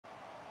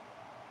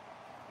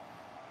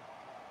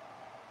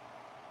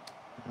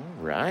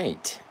All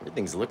right,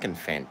 everything's looking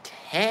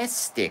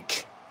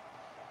fantastic.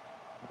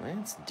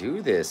 Let's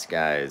do this,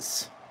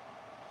 guys.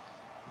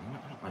 I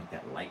don't like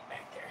that light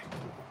back there.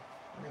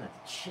 I'm gonna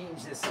have to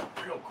change this up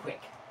real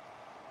quick.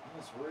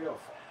 This real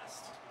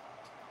fast.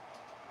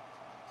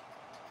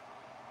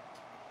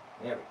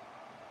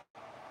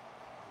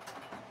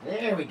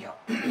 There we go.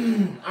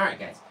 All right,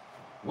 guys.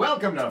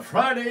 Welcome to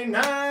Friday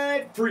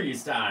Night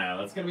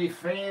Freestyle. It's gonna be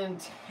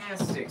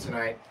fantastic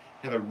tonight.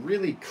 Have a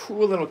really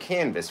cool little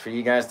canvas for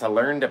you guys to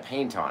learn to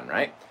paint on,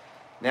 right?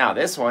 Now,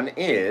 this one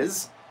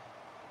is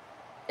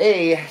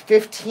a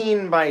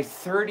 15 by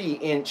 30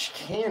 inch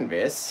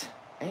canvas,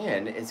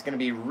 and it's gonna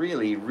be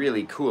really,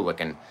 really cool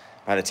looking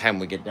by the time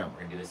we get done.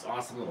 We're gonna do this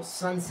awesome little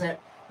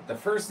sunset. But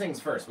the first things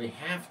first, we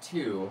have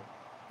to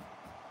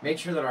make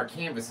sure that our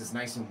canvas is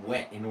nice and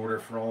wet in order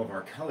for all of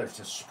our colors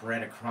to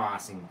spread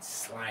across and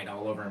slide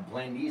all over and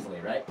blend easily,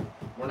 right?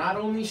 We're not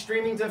only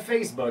streaming to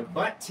Facebook,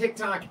 but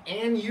TikTok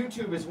and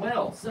YouTube as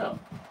well. So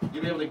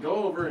you'll be able to go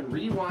over and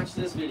re-watch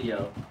this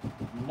video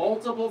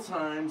multiple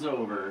times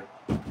over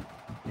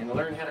and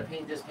learn how to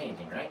paint this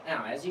painting, right?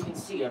 Now, as you can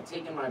see, I've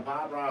taken my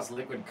Bob Ross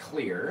Liquid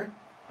Clear.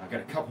 I've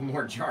got a couple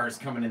more jars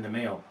coming in the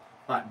mail.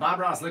 But Bob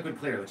Ross Liquid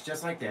Clear looks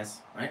just like this,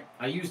 right?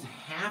 I used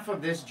half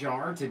of this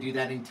jar to do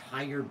that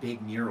entire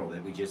big mural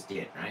that we just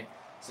did, right?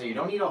 So you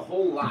don't need a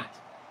whole lot.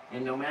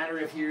 And no matter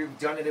if you've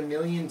done it a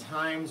million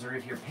times or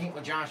if you're paint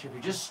with Josh, if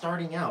you're just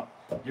starting out,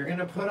 you're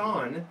gonna put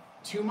on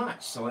too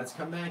much. So let's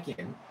come back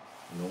in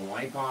and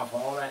wipe off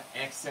all that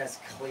excess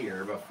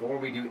clear before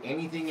we do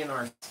anything in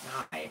our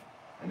sky.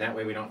 And that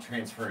way we don't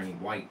transfer any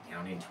white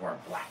down into our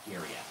black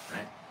area,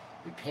 right?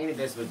 We painted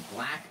this with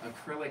black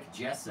acrylic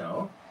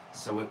gesso,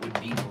 so it would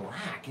be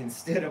black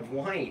instead of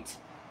white,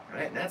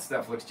 right? And that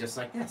stuff looks just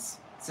like this.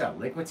 So,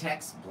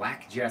 Liquitex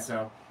Black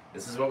Gesso.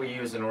 This is what we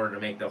use in order to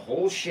make the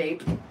whole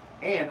shape.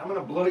 And I'm gonna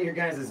blow your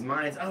guys'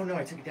 minds. Oh no,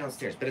 I took it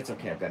downstairs, but it's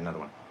okay, I've got another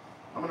one.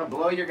 I'm gonna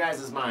blow your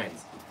guys'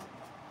 minds.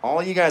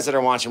 All you guys that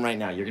are watching right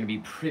now, you're gonna be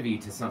privy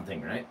to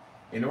something, right?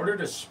 In order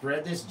to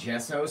spread this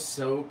gesso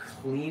so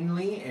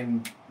cleanly,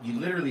 and you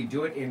literally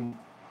do it in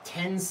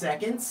 10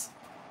 seconds,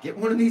 get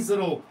one of these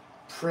little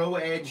Pro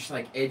Edge,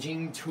 like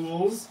edging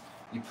tools.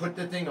 You put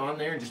the thing on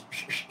there and just,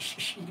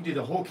 you can do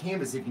the whole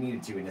canvas if you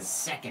needed to in a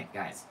second,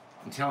 guys.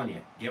 I'm telling you,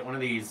 get one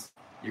of these.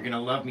 You're gonna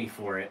love me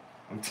for it.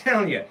 I'm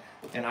telling you.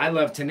 And I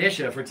love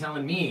Tanisha for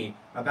telling me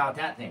about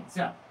that thing.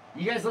 So,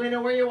 you guys let me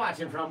know where you're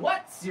watching from.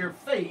 What's your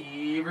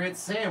favorite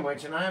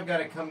sandwich? And I've got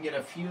to come get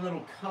a few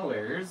little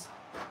colors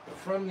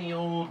from the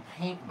old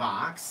paint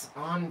box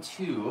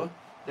onto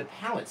the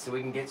palette so we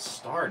can get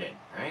started,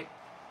 right?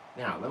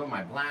 Now, a little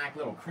my black,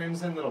 little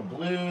crimson, little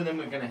blue. Then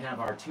we're going to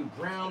have our two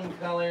brown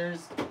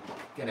colors.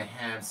 Going to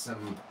have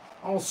some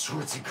all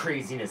sorts of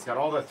craziness. Got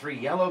all the 3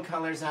 yellow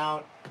colors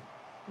out.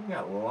 We've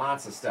got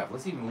lots of stuff.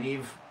 Let's even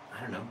leave,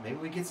 I don't know, maybe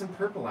we get some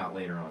purple out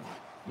later on.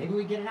 Maybe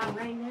we get it out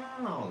right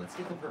now. Let's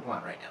get the purple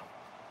out right now.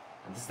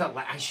 And this is the,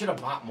 I should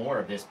have bought more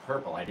of this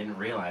purple. I didn't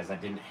realize I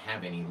didn't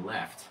have any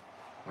left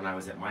when I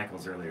was at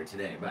Michael's earlier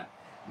today. But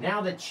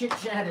now the chit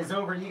chat is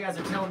over. You guys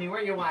are telling me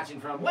where you're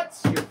watching from.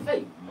 What's your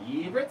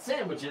favorite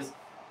sandwiches?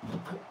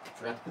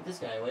 Forgot to put this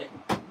guy away.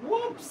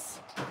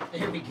 Whoops!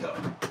 There we go.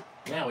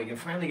 Now we can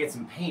finally get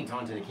some paint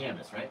onto the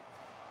canvas, right?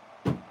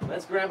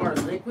 Let's grab our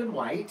liquid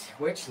white,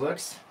 which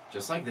looks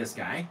just like this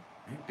guy.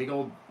 Big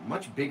old,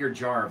 much bigger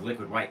jar of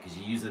liquid white because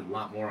you use it a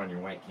lot more on your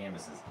white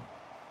canvases.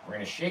 We're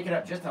going to shake it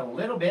up just a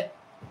little bit.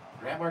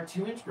 Grab our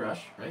 2-inch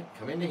brush, right?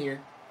 Come into here.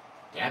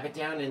 Dab it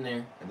down in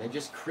there, and then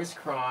just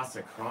crisscross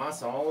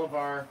across all of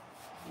our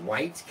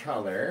white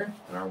color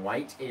and our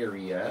white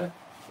area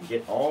and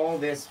get all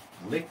this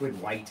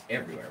liquid white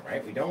everywhere,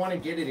 right? We don't want to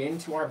get it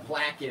into our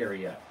black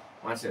area.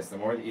 Watch this. The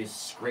more that you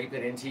scrape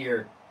it into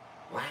your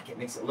black, it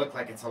makes it look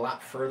like it's a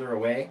lot further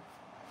away.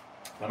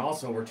 But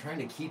also, we're trying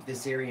to keep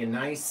this area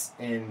nice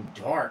and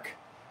dark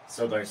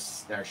so our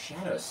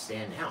shadows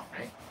stand out,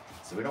 right?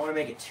 So we don't want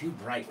to make it too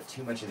bright with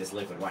too much of this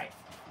liquid white.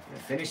 I'm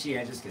going to finish the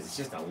edges because it's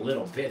just a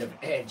little bit of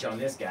edge on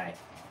this guy.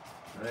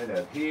 Right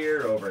up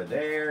here, over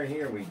there,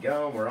 here we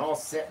go. We're all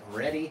set and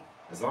ready.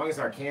 As long as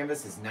our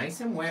canvas is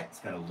nice and wet, it's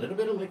got a little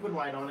bit of liquid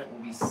white on it,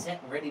 we'll be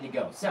set and ready to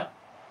go. So,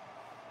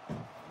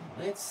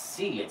 let's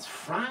see, it's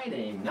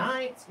Friday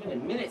night. It's been a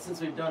minute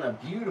since we've done a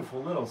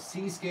beautiful little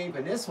seascape,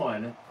 and this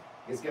one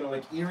is going to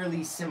look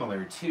eerily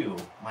similar to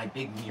my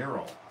big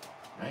mural.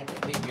 Right,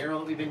 the big mural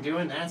that we've been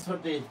doing, that's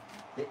what the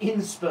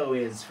inspo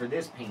is for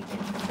this painting.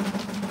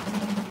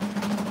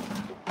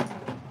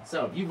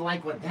 So if you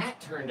like what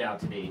that turned out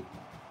to be,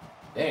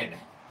 then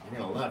you're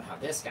going to love how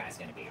this guy's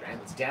going to be, right?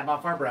 Let's dab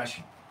off our brush.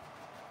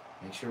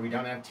 Make sure we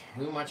don't have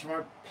too much of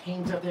our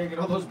paint up there. Get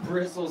all those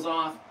bristles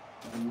off.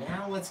 And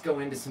now let's go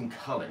into some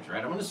colors,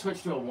 right? I'm going to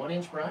switch to a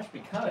 1-inch brush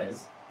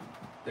because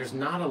there's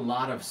not a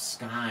lot of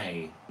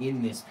sky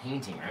in this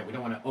painting, right? We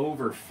don't want to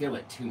overfill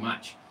it too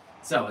much.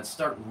 So let's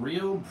start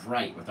real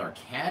bright with our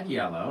cad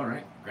yellow, all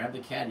right? Grab the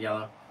cad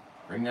yellow,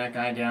 bring that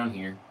guy down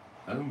here.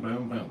 Boom,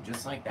 boom, boom,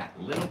 just like that,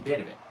 a little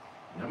bit of it.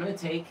 And I'm gonna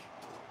take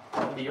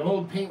one of the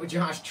old Paint with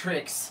Josh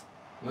tricks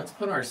Let's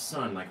put our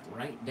sun like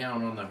right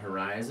down on the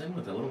horizon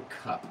with a little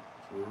cup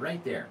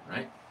right there,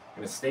 right? I'm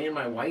gonna stay in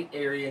my white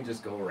area and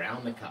just go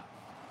around the cup.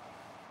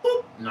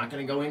 Boop. I'm not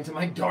gonna go into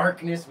my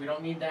darkness. We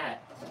don't need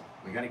that.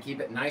 We gotta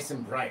keep it nice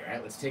and bright,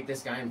 right? Let's take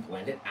this guy and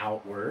blend it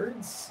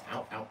outwards.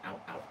 Out, out,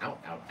 out, out, out,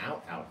 out,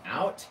 out, out,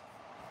 out.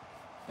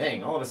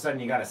 Dang, all of a sudden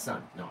you got a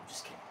sun. No, I'm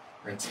just kidding.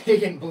 We're gonna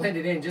take it and blend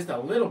it in just a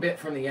little bit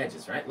from the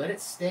edges, right? Let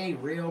it stay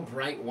real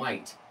bright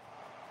white.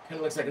 Kind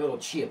of looks like a little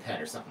chia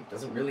pet or something.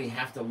 Doesn't really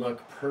have to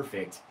look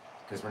perfect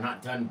because we're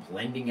not done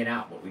blending it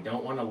out, but we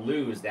don't want to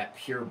lose that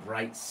pure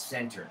bright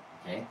center,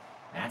 okay?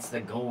 That's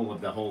the goal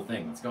of the whole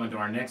thing. Let's go into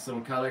our next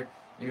little color.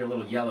 Maybe a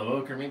little yellow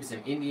ochre, maybe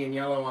some Indian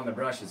yellow on the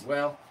brush as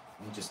well.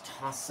 And we'll just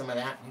toss some of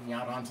that maybe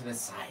out onto the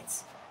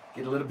sides.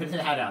 Get a little bit of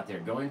that out there.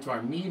 Go into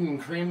our Meaden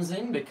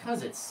Crimson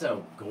because it's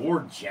so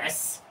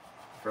gorgeous.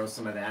 Throw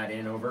some of that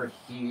in over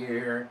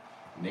here.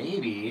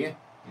 Maybe,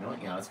 you know,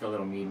 yeah, let's go a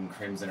little Meaden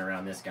Crimson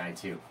around this guy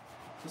too.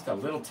 Just a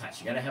little touch.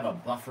 You got to have a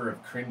buffer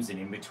of crimson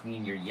in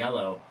between your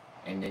yellow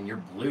and then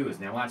your blues.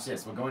 Now watch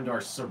this. We'll go into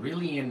our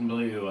Cerulean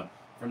Blue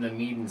from the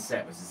Meaden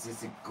set, which is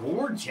just a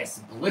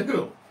gorgeous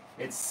blue.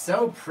 It's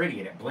so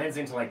pretty, and it blends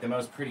into like the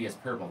most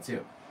prettiest purple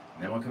too.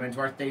 And then we'll come into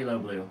our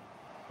Phthalo Blue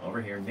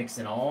over here,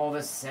 mixing all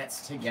the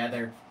sets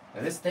together.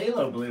 Now this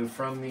Phthalo Blue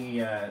from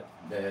the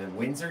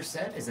Windsor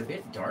set is a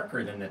bit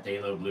darker than the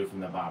Phthalo Blue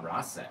from the Bob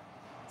Ross set.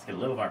 Let's get a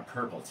little of our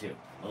purple too.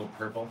 A little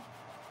purple.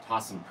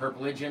 Toss some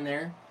purplage in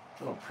there.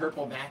 A little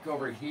purple back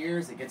over here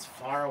as it gets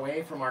far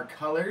away from our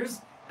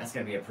colors. That's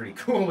going to be a pretty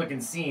cool looking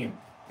scene,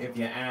 if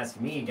you ask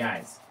me,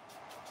 guys.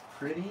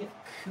 Pretty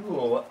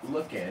cool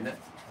looking. Let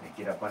me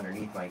get up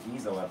underneath my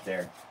easel up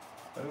there.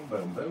 Boom,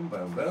 boom, boom,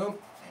 boom, boom.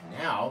 And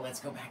now let's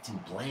go back to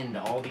blend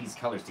all these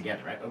colors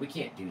together, right? But we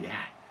can't do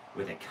that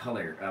with a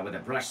color, with a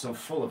brush so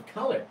full of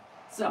color.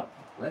 So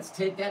let's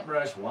take that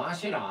brush,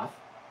 wash it off.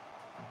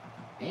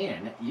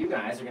 And you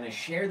guys are going to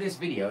share this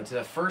video to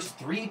the first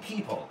 3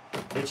 people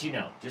that you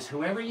know. Just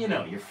whoever you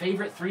know, your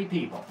favorite 3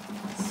 people.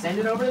 Send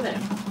it over to them.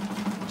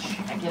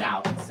 Check it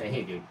out and say,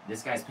 hey, dude,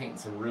 this guy's painting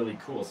some really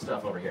cool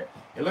stuff over here.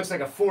 It looks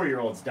like a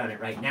 4-year-old's done it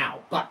right now.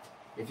 But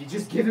if you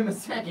just give him a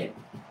second,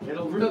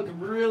 it'll look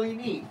really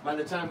neat by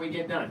the time we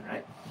get done,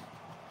 right?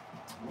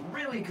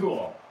 Really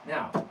cool.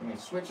 Now, I'm going to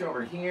switch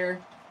over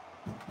here.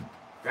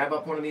 Grab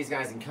up one of these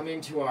guys and come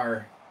into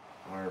our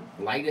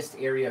lightest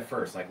area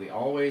first, like we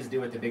always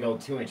do with the big old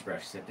 2-inch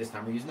brush, except this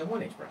time we're using the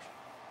 1-inch brush.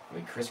 And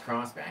we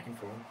crisscross back and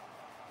forth,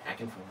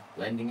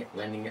 blending it,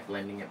 blending it,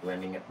 blending it,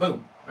 blending it,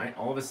 boom, right?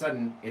 All of a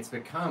sudden, it's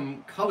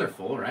become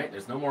colorful, right?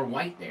 There's no more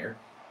white there,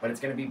 but it's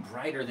going to be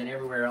brighter than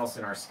everywhere else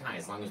in our sky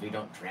as long as we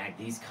don't drag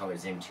these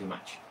colors in too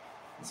much.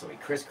 And so we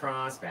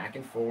crisscross back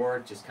and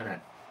forth, just kind of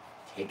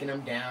taking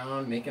them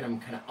down, making them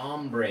kind of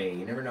ombre.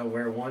 You never know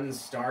where one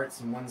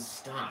starts and one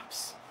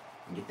stops.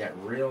 And get that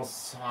real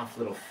soft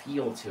little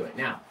feel to it.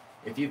 Now,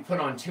 if you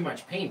put on too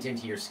much paint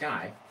into your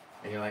sky,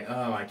 and you're like,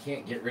 oh, I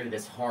can't get rid of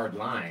this hard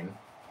line,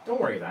 don't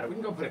worry about it. We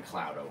can go put a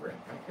cloud over it.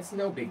 Right? It's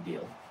no big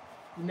deal.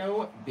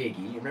 No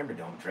biggie. Remember,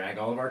 don't drag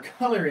all of our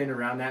color in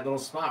around that little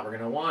spot. We're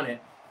going to want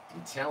it.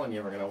 I'm telling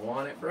you, we're going to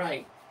want it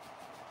bright.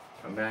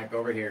 Come back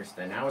over here.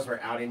 So now as we're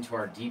out into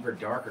our deeper,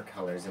 darker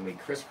colors and we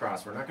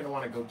crisscross, we're not going to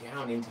want to go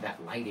down into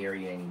that light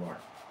area anymore.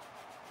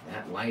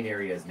 That light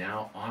area is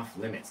now off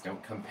limits.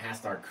 Don't come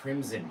past our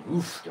crimson.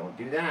 Oof, don't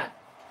do that.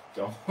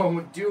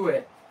 Don't do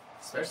it.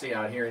 Especially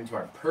out here into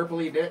our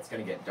purpley bit. It's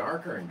going to get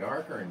darker and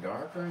darker and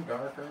darker and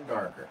darker and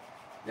darker.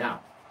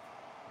 Now,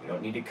 we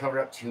don't need to cover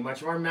up too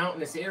much of our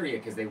mountainous area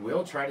because they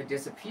will try to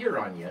disappear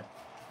on you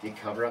if you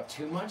cover up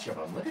too much of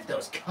them. Look at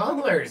those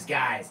colors,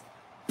 guys.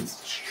 I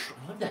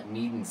love that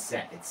Meaden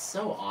set. It's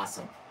so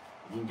awesome.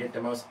 You can get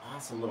the most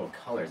awesome little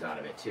colors out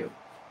of it, too.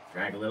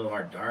 Drag a little of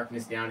our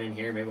darkness down in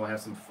here. Maybe we'll have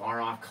some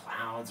far-off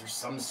clouds or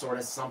some sort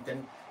of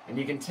something. And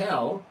you can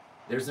tell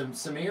there's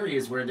some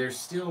areas where there's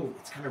still,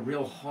 it's kind of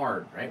real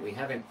hard, right? We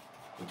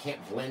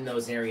can't blend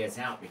those areas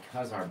out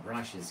because our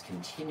brush is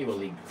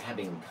continually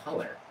grabbing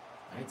color.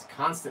 Right? It's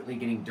constantly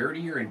getting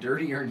dirtier and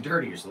dirtier and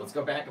dirtier. So let's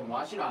go back and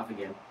wash it off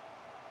again.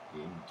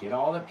 Get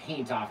all the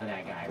paint off of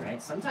that guy,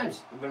 right?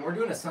 Sometimes when we're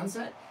doing a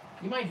sunset,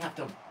 you might have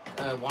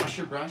to wash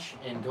your brush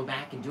and go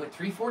back and do it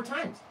 3-4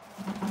 times.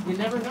 You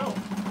never know.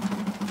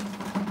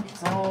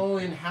 It's all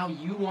in how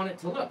you want it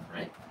to look,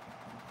 right?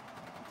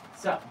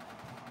 So,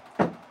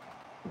 put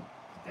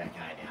that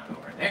guy down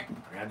over there.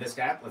 Grab this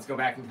guy up. Let's go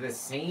back into the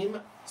same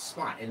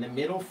spot in the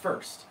middle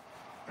first,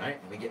 right?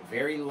 And we get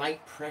very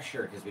light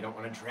pressure because we don't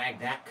want to drag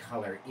that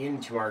color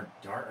into our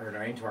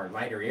into our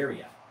lighter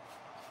area,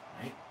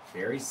 right?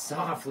 Very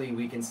softly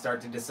we can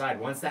start to decide.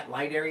 Once that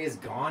light area is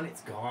gone,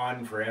 it's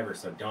gone forever.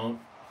 So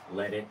don't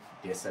let it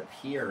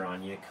disappear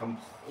on you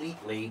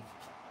completely.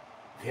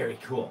 Very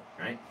cool,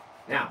 right?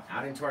 Now,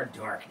 out into our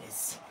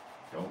darkness.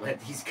 Don't let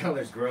these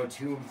colors grow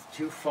too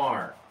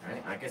far,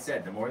 right? Like I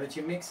said, the more that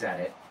you mix at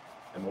it,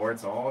 the more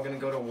it's all going to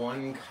go to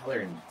one color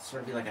and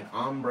sort of be like an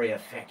ombre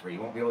effect where you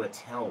won't be able to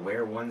tell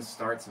where one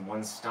starts and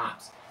one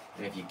stops.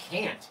 And if you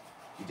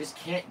just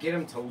can't get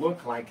them to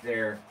look like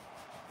they're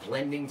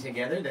blending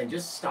together, then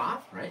just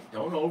stop, right?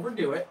 Don't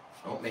overdo it.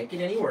 Don't make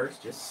it any worse.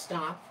 Just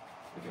stop.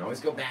 We can always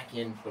go back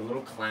in, put a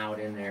little cloud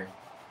in there.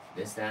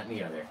 This, that, and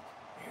the other.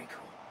 Very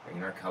cool.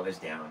 Bringing our colors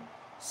down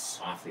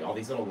softly. All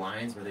these little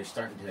lines where they're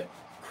starting to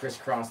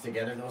crisscross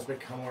together, those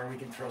become where we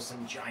can throw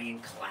some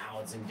giant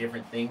clouds and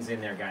different things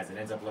in there, guys. It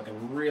ends up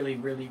looking really,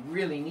 really,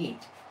 really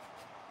neat.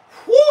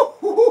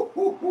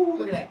 Woo-hoo-hoo-hoo-hoo.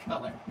 Look at that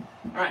color.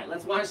 All right,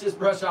 let's wash this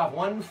brush off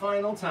one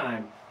final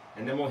time,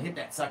 and then we'll hit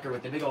that sucker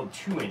with the big old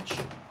 2-inch.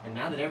 And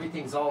now that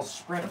everything's all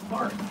spread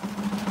apart,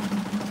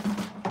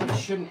 we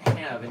shouldn't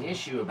have an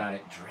issue about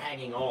it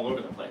dragging all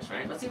over the place,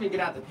 right? Let's see if we can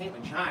get out the Paint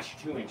with Josh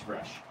 2-inch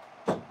brush.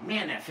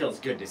 Man, that feels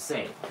good to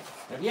say.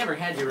 Have you ever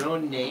had your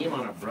own name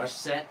on a brush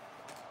set?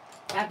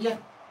 Have you?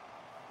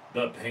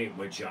 The Paint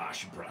with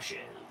Josh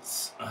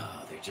brushes.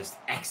 Oh, they're just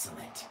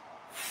excellent.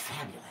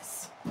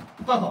 Fabulous.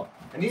 Oh,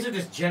 and these are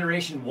just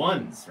Generation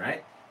 1s,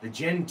 right? The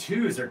Gen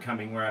 2s are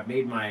coming where I've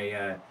made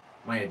my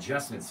my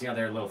adjustments. See how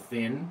they're a little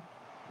thin?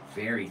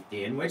 Very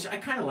thin, which I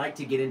kind of like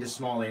to get into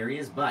small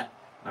areas, but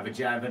I've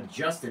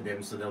adjusted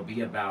them so they'll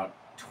be about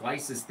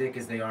twice as thick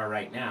as they are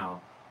right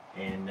now,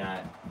 and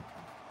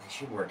they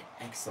should work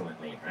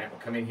excellently, right? We'll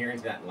come in here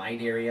into that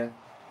light area,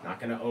 not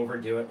going to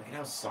overdo it. Look at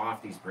how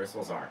soft these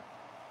bristles are.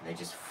 And they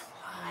just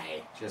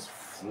fly, just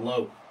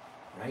float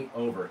right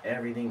over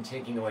everything,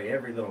 taking away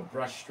every little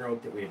brush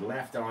stroke that we had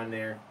left on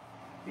there.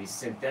 These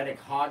synthetic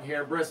hog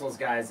hair bristles,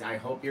 guys, I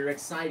hope you're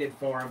excited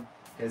for them,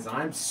 because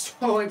I'm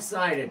so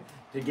excited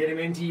to get them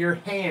into your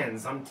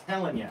hands. I'm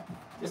telling you,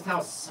 just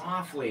how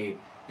softly,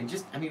 and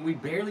just, I mean, we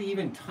barely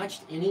even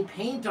touched any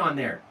paint on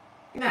there.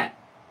 Look at that.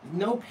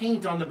 No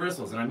paint on the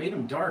bristles, and I made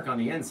them dark on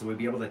the end so we'd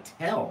be able to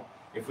tell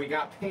if we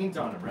got paint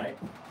on them, right?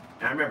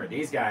 Now remember,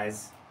 these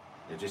guys,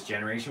 they're just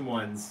Generation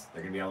 1s.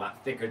 They're going to be a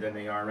lot thicker than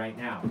they are right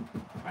now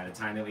by the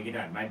time that we get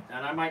done.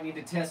 And I might need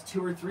to test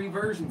 2 or 3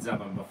 versions of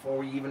them before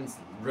we even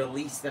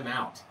release them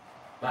out.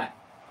 But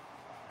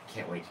I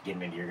can't wait to get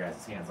them into your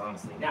guys' hands,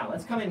 honestly. Now,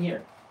 let's come in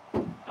here.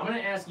 I'm going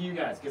to ask you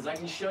guys, because I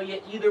can show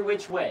you either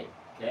which way,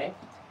 okay?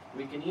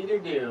 We can either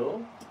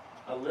do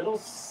a little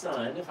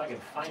sun, if I can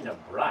find a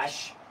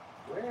brush.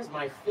 Where's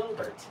my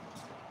filbert?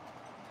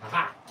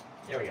 Aha!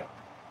 There we go.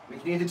 We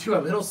can either do a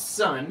little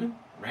sun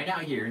right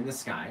out here in the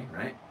sky,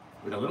 right?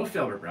 With a little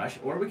filbert brush,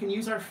 or we can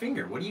use our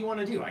finger. What do you want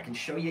to do? I can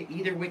show you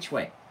either which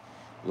way.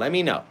 Let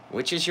me know.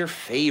 Which is your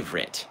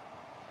favorite?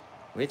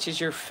 Which is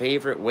your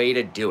favorite way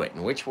to do it?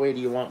 And which way do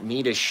you want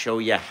me to show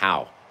you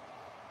how?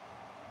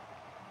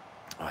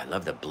 Oh, I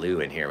love the blue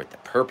in here with the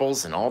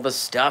purples and all the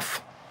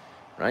stuff.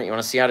 Right? You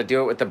want to see how to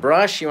do it with the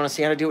brush? You want to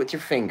see how to do it with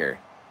your finger?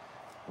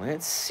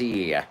 Let's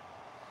see.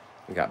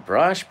 We got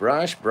brush,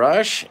 brush,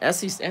 brush.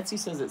 Etsy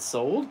says it's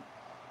sold.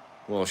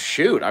 Well,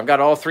 shoot, I've got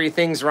all 3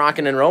 things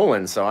rocking and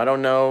rolling, so I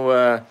don't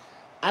know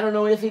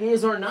if it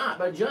is or not,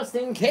 but just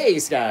in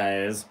case,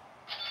 guys.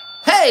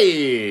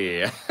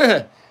 Hey!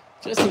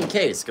 Just in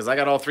case, because I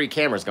got all 3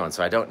 cameras going,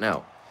 so I don't know.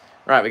 All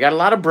right, we got a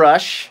lot of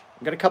brush.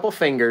 We got a couple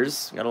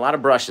fingers. We got a lot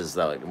of brushes,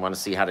 though. You want to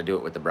see how to do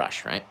it with the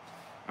brush, right?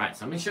 All right,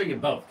 so I'm going to show you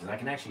both, because I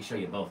can actually show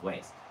you both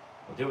ways.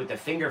 We'll do it with the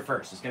finger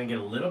first. Just going to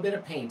get a little bit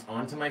of paint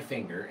onto my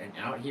finger, and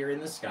out here in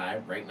the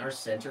sky, right in our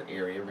center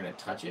area, we're going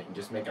to touch it and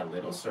just make a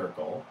little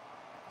circle.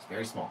 It's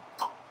very small.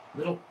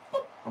 Little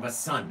of a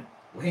sun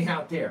way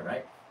out there,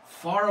 right?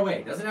 Far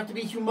away. Doesn't have to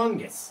be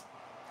humongous.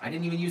 I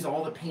didn't even use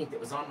all the paint that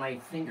was on my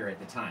finger at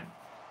the time,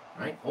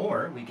 right?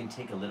 Or we can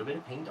take a little bit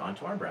of paint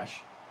onto our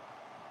brush.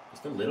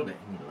 Just a little bit.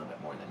 We need a little bit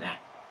more than that.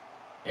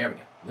 There we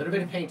go. A little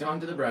bit of paint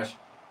onto the brush.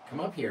 Come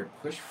up here,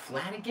 push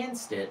flat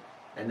against it,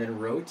 and then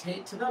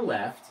rotate to the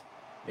left.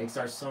 Makes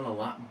our sun a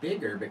lot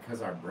bigger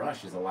because our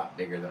brush is a lot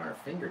bigger than our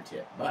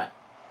fingertip. But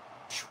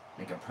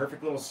make a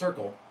perfect little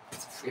circle.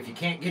 If you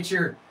can't get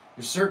your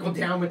circle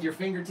down with your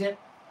fingertip,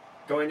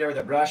 go in there with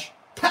a brush.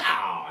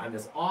 Pow! And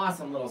this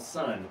awesome little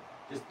sun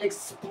just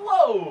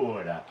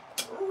explode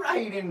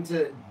right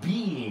into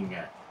being.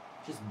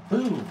 Just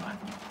boom.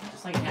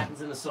 Just like it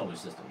happens in the solar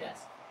system, guys.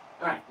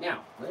 All right,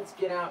 now let's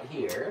get out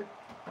here.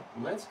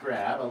 Let's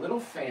grab a little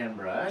fan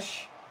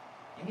brush.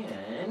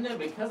 And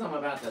because I'm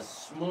about to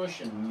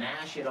smush and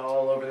mash it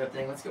all over the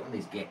thing, let's get one of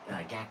these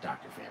Gak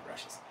Doctor fan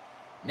brushes.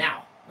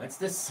 Now, let's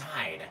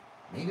decide.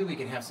 Maybe we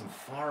can have some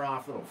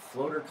far-off little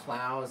floater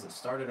clouds that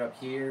started up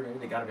here. Maybe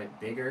they got a bit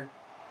bigger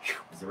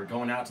as they were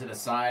going out to the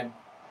side.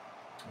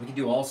 We can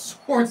do all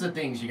sorts of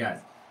things, you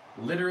guys.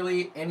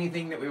 Literally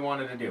anything that we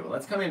wanted to do.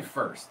 Let's come in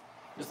first.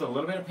 Just a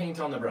little bit of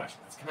paint on the brush.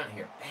 Let's come out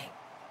here. Bang.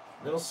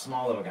 Little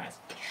small little guys.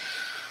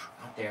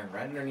 Out there,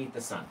 right underneath the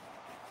sun.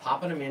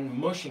 Popping them in,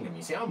 mushing them.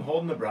 You see how I'm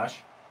holding the brush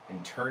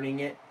and turning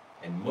it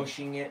and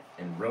mushing it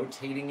and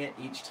rotating it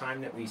each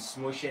time that we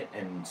smush it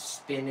and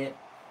spin it?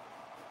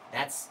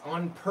 That's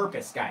on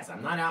purpose, guys.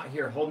 I'm not out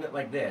here holding it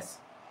like this,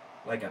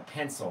 like a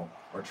pencil,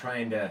 or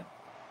trying to,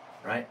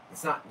 right?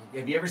 It's not,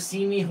 have you ever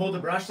seen me hold a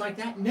brush like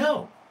that?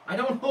 No, I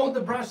don't hold the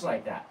brush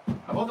like that.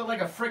 I hold it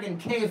like a friggin'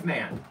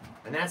 caveman.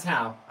 And that's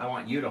how I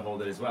want you to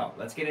hold it as well.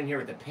 Let's get in here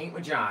with the Paint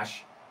with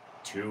Josh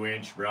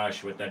 2-inch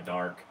brush with the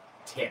dark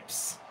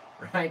tips,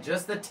 right?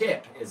 Just the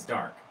tip is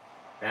dark.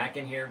 back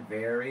in here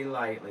very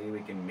lightly. We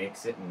can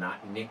mix it and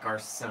not nick our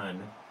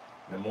sun.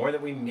 The more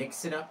that we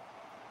mix it up,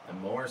 the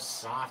more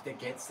soft it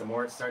gets, the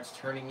more it starts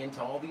turning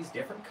into all these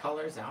different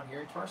colors out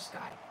here into our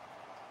sky.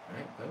 All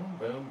right, boom,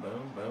 boom,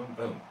 boom, boom,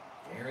 boom.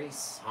 Very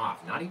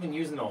soft. Not even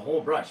using the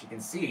whole brush. You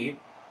can see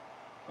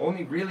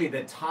only really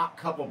the top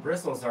couple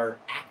bristles are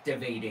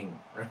activating,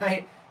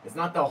 right? It's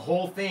not the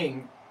whole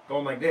thing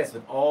going like this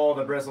with all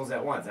the bristles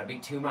at once. That'd be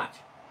too much.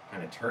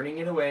 Kind of turning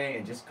it away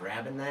and just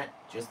grabbing that,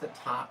 just the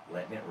top,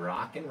 letting it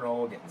rock and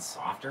roll, getting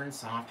softer and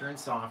softer and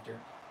softer.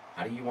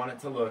 How do you want it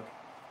to look?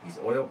 These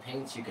oil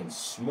paints you can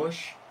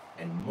smush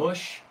and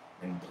mush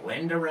and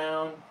blend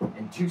around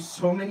and do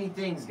so many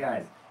things,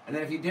 guys. And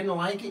then if you didn't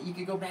like it, you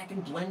could go back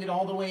and blend it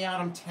all the way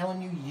out. I'm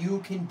telling you, you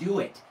can do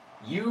it.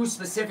 You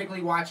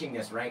specifically watching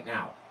this right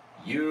now,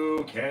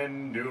 you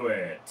can do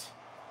it.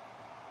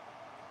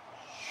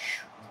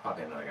 Let's pop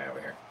in another guy over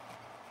here.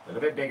 A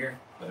little bit bigger,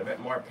 a little bit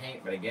more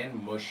paint, but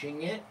again,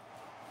 mushing it,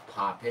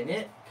 popping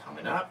it,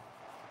 coming up,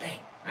 bang,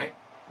 right?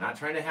 Not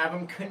trying to have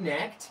them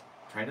connect,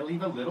 trying to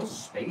leave a little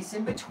space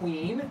in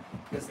between,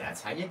 because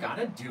that's how you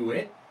gotta do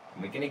it.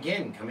 And we can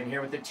again come in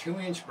here with the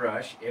 2-inch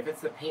brush, if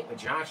it's the Paint with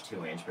Josh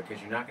 2-inch,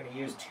 because you're not gonna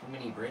use too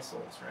many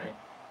bristles, right?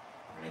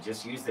 We're gonna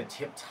just use the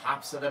tip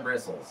tops of the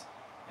bristles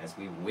as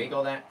we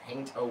wiggle that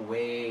paint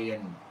away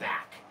and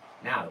back.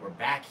 Now that we're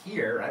back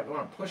here, right, we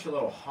wanna push a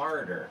little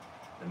harder.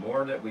 The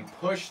more that we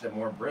push, the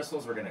more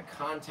bristles we're going to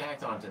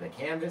contact onto the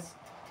canvas.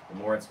 The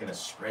more it's going to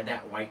spread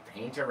that white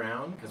paint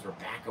around because we're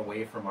back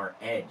away from our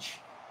edge.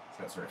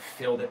 So it sort of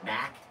filled it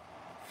back.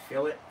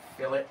 Fill it,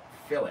 fill it,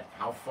 fill it.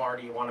 How far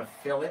do you want to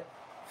fill it?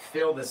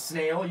 Fill the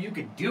snail. You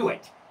could do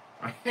it.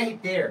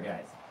 Right there,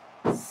 guys.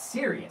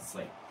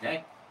 Seriously.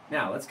 Okay?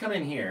 Now, let's come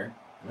in here.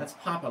 And let's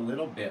pop a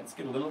little bit. Let's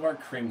get a little of our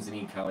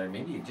crimson-y color.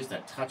 Maybe just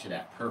a touch of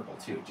that purple,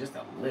 too. Just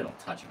a little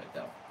touch of it,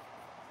 though.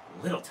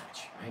 Little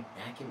touch, right?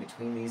 Back in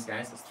between these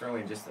guys, let's throw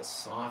in just the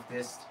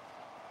softest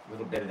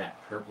little bit of that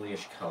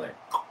purplish color.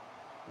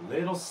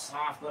 Little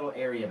soft little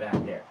area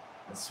back there.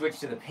 Let's switch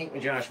to the Paint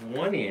with Josh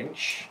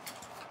 1-inch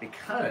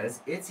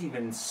because it's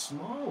even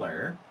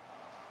smaller,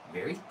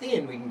 very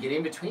thin. We can get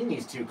in between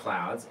these two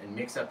clouds and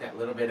mix up that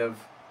little bit of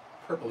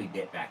purpley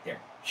bit back there.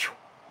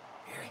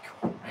 Very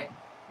cool, right?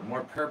 The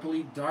more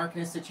purpley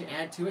darkness that you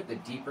add to it, the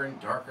deeper and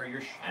darker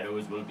your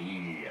shadows will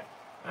be,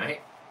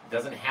 right?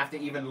 Doesn't have to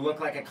even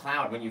look like a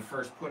cloud when you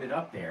first put it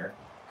up there,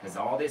 because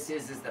all this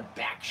is the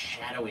back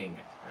shadowing,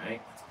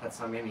 right? Let's put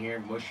some in here,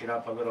 mush it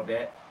up a little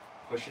bit,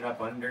 push it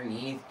up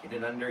underneath, get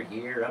it under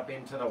here, up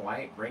into the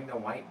white, bring the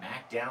white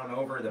back down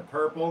over the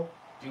purple.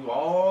 Do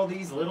all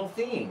these little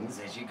things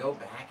as you go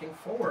back and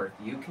forth.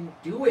 You can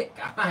do it,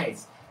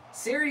 guys.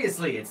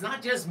 Seriously, it's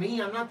not just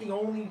me. I'm not the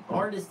only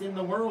artist in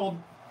the world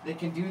that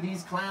can do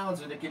these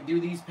clouds or that can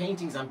do these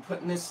paintings. I'm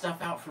putting this stuff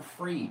out for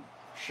free,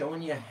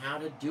 showing you how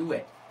to do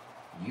it.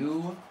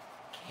 You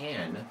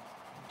can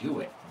do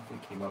it. If we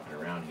came up and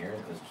around here,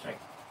 it was just like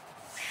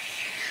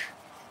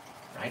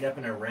right up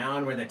and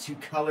around where the two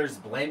colors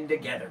blend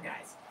together,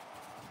 guys.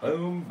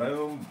 Boom,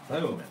 boom,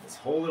 boom. And this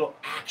whole little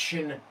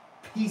action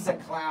piece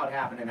of cloud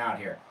happening out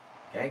here.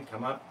 Okay,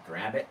 come up,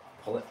 grab it,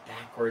 pull it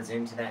backwards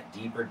into that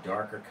deeper,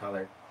 darker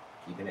color,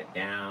 keeping it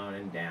down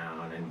and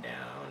down and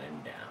down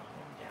and down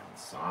and down.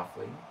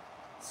 Softly,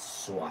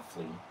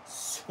 softly,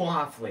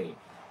 softly.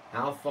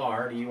 How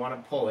far do you want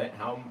to pull it?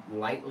 How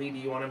lightly do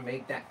you want to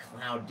make that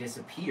cloud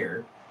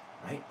disappear?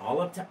 Right?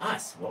 All up to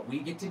us, what we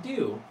get to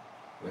do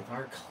with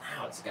our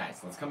clouds,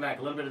 guys. Let's come back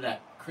a little bit of that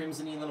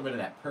crimson-y, a little bit of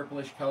that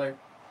purplish color.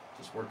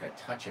 Just work a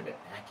touch of it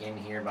back in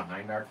here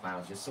behind our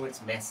clouds, just so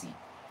it's messy.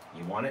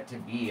 You want it to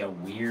be a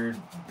weird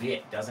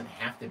bit. Doesn't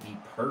have to be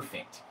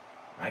perfect.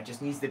 Right?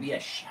 Just needs to be a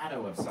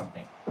shadow of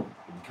something. We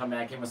can come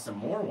back in with some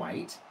more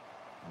white.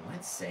 And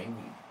let's say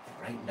we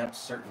brightened up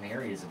certain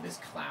areas of this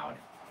cloud.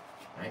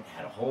 Right?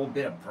 Had a whole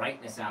bit of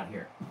brightness out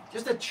here.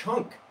 Just a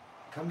chunk.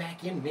 Come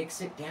back in,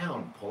 mix it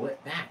down, pull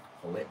it back,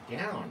 pull it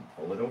down,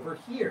 pull it over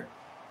here,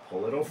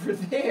 pull it over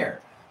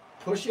there.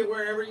 Push it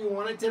wherever you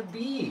want it to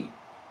be.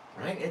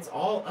 Right? It's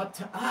all up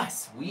to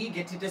us. We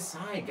get to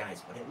decide,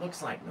 guys, what it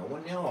looks like. No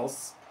one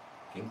else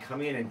can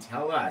come in and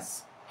tell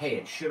us, hey,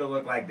 it should have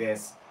looked like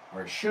this,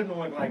 or it shouldn't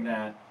look like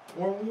that,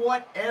 or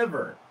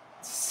whatever.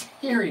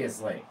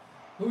 Seriously.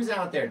 Who's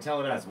out there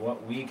telling us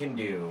what we can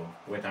do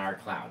with our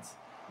clouds?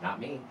 Not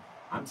me.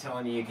 I'm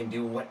telling you, you can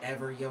do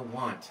whatever you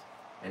want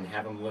and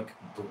have them look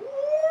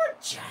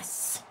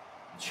gorgeous.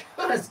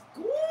 Just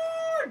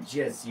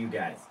gorgeous, you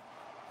guys.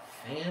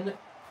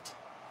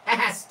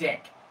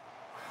 Fantastic.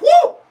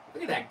 Woo!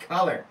 Look at that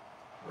color.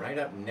 Right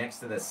up next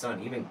to the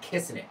sun, even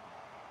kissing it.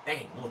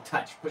 Bang, little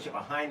touch. Push it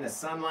behind the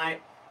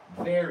sunlight.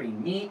 Very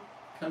neat.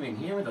 Come in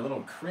here with a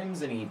little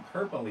crimson-y,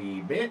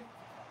 purpley bit.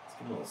 Let's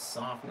get a little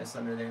softness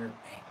under there.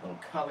 Bang, a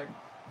little color,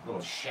 a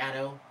little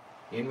shadow.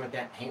 In with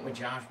that Paint with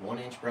Josh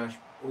 1-inch brush.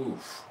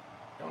 Oof.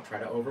 Don't try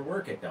to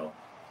overwork it though.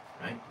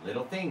 Right?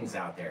 Little things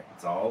out there.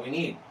 That's all we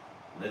need.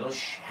 Little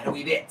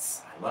shadowy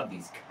bits. I love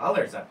these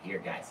colors up here,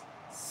 guys.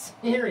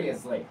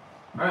 Seriously.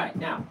 All right,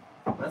 now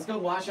let's go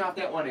wash off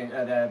that one,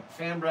 the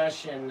fan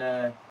brush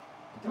and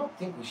I don't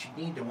think we should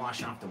need to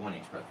wash off the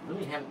 1-inch brush. We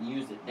really haven't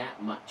used it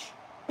that much.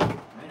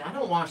 Right? I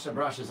don't wash the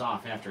brushes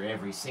off after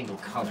every single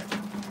color.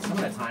 Some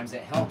of the times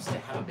it helps to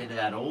have a bit of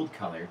that old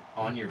color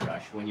on your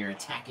brush when you're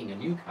attacking a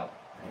new color.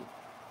 Right?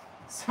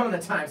 Some of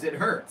the times it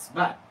hurts,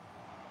 but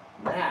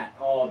that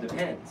all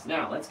depends.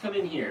 Now, let's come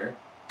in here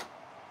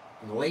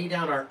and lay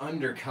down our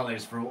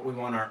undercolors for what we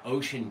want our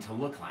ocean to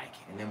look like,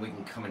 and then we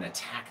can come and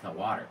attack the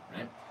water,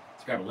 right?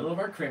 Let's grab a little of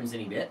our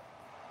crimson-y bit.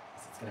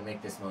 It's going to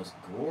make this most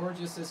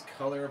gorgeous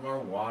color of our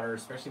water,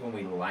 especially when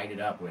we light it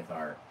up with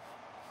our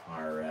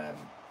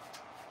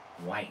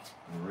white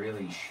and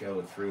really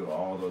show through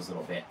all those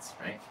little bits,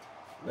 right?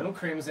 Little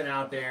crimson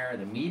out there.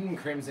 The Meaden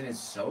crimson is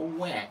so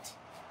wet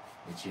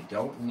that you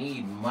don't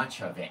need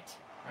much of it,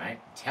 right?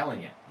 I'm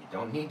telling you, you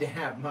don't need to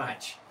have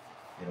much.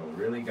 It'll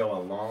really go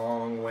a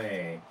long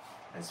way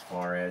as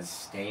far as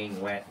staying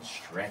wet and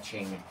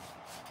stretching.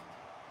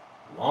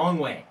 Long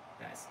way,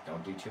 guys.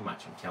 Don't do too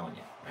much, I'm telling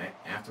you, right?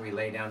 After we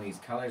lay down these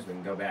colors, we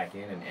can go back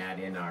in and add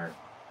in our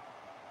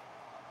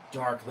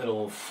dark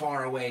little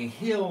faraway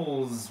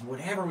hills.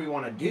 Whatever we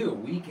want to do,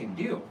 we can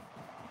do.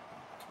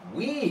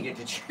 We get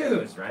to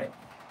choose, right?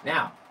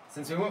 Now,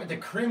 since we went with the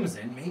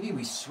crimson, maybe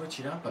we switch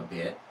it up a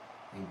bit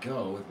and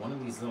go with one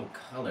of these little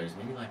colors,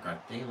 maybe like our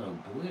phthalo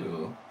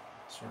blue,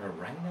 sort of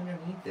right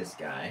underneath this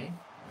guy,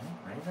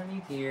 right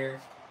underneath here,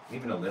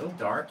 leaving a little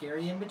dark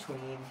area in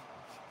between.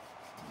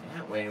 And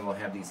that way we'll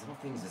have these little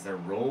things as they're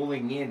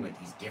rolling in with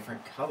these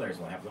different colors,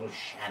 we'll have little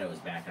shadows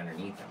back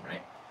underneath them,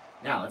 right?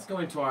 Now let's go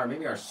into our,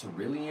 maybe our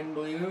cerulean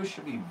blue,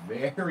 should be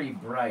very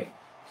bright.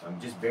 So I'm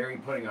just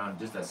putting on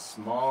just a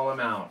small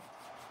amount.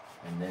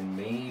 And then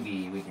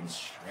maybe we can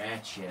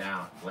stretch it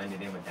out, blend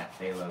it in with that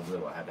phthalo blue.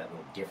 We'll have that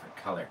little different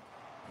color.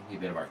 Maybe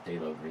a bit of our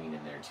phthalo green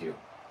in there too.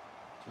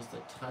 Just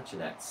a touch of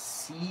that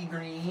sea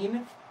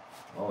green.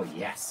 Oh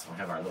yes, we'll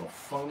have our little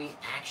foamy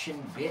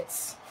action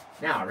bits.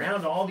 Now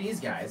around all these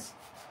guys,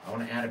 I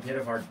want to add a bit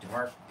of our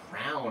dark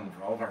brown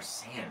for all of our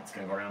sand. It's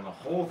going to go around the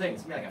whole thing.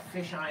 It's going to be like a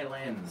fisheye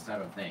lens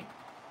type of thing.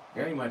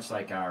 Very much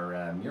like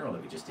our mural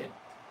that we just did.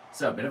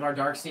 So a bit of our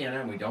dark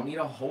sienna, and we don't need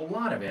a whole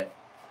lot of it.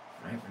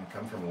 Right, we're going to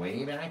come from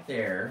way back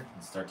there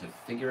and start to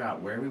figure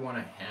out where we want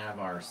to have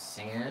our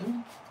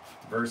sand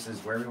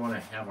versus where we want to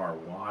have our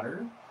water.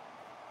 And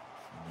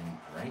then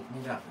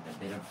brighten it up with a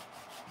bit of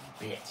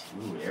bit.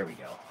 Ooh, there we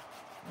go.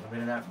 A little bit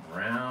of that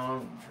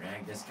brown.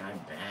 Drag this guy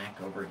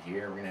back over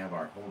here. We're going to have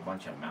our whole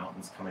bunch of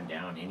mountains coming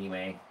down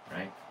anyway,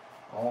 right?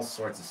 All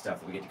sorts of stuff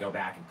that we get to go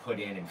back and put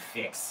in and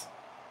fix.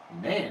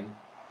 And then,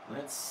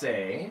 let's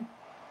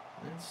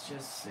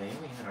just say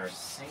we had our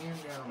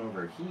sand down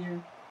over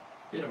here.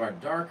 Bit of our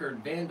darker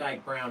Van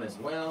Dyke brown as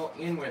well,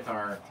 in with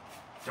our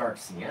dark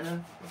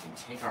sienna. We can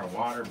take our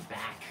water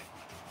back,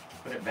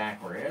 put it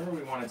back wherever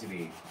we want it to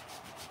be.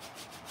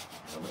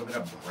 A little bit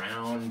of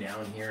brown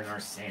down here in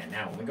our sand.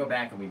 Now, when we go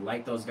back and we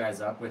light those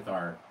guys up with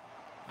our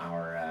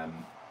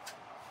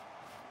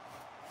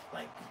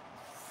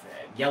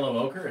yellow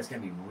ochre, it's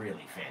going to be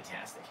really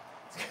fantastic.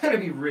 It's going to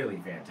be really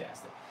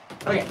fantastic.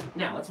 Okay,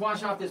 now let's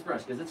wash off this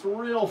brush because it's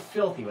real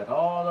filthy with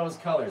all those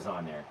colors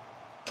on there.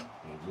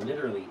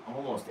 Literally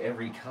almost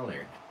every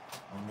color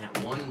on that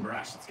one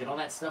brush. Let's get all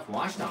that stuff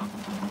washed off.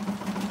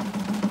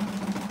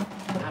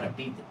 Gotta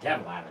beat the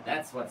devil out of it.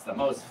 That's what's the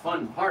most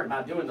fun part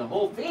about doing the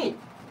whole thing.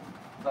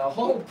 The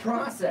whole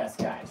process,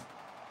 guys.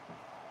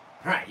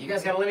 Alright, you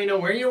guys gotta let me know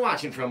where you're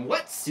watching from.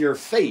 What's your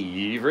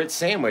favorite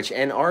sandwich?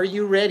 And are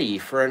you ready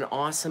for an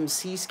awesome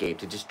seascape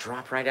to just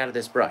drop right out of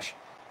this brush?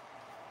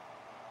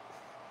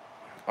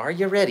 Are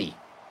you ready?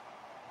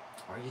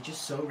 Are you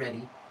just so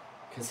ready?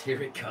 Because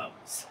here it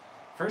comes.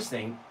 First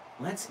thing,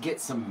 let's get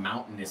some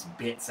mountainous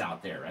bits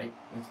out there, right?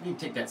 Let's need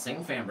to take that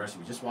same fan brush that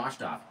we just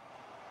washed off,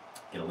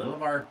 get a little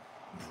of our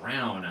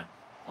brown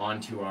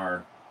onto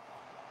on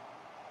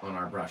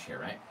our brush here,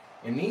 right?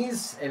 In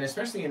these, and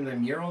especially in the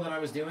mural that I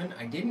was doing,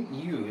 I didn't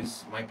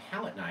use my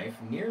palette knife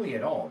nearly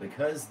at all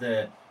because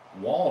the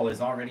wall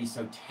is already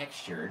so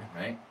textured,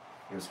 right?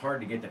 It was hard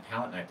to get the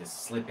palette knife to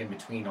slip in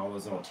between all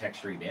those little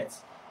textury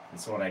bits. And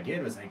so what I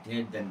did was I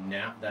did the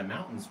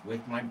mountains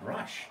with my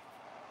brush.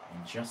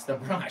 And just the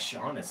brush,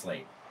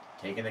 honestly.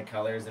 Taking the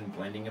colors and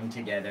blending them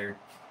together.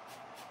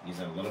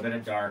 Using a little bit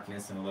of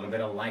darkness and a little bit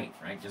of light,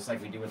 right? Just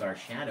like we do with our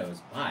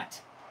shadows,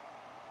 but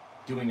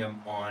doing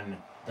them on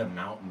the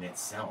mountain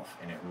itself.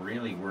 And it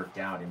really worked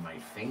out in my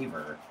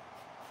favor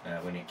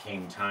when it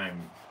came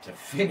time to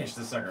finish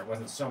the sucker. It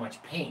wasn't so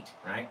much paint,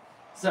 right?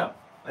 So,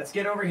 let's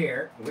get over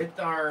here with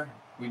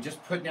we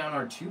just put down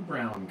our 2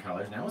 brown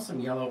colors. Now with some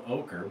yellow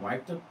ochre.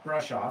 Wipe the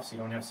brush off so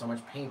you don't have so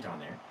much paint on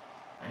there.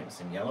 Right, with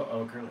some yellow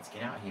ochre, let's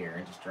get out here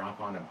and just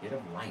drop on a bit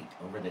of light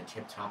over the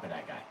tip top of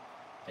that guy.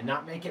 And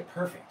not make it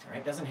perfect, right?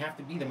 It doesn't have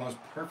to be the most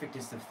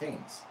perfectest of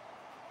things.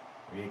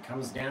 Maybe it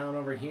comes down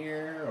over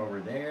here, over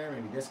there.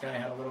 Maybe this guy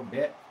had a little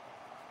bit.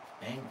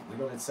 Bang,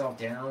 wiggled itself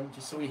down.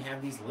 Just so we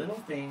have these little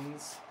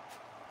things,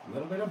 a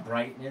little bit of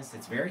brightness.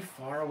 It's very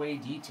far away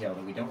detail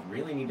that we don't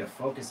really need to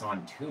focus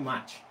on too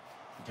much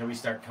until we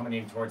start coming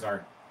in towards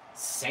our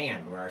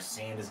sand, where our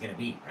sand is going to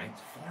be, right?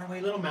 Far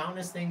away little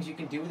mountainous things you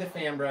can do with a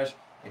fan brush.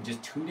 in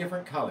just two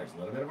different colors. A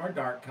little bit of our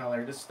dark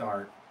color to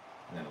start,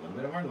 and then a little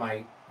bit of our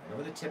light right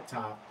over the tip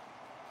top.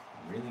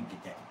 Really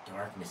get that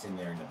darkness in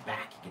there in the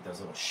back. You get those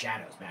little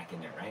shadows back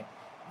in there, right?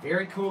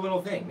 Very cool little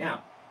thing.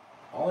 Now,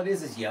 all it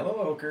is yellow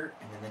ochre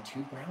and then the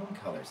two brown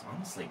colors.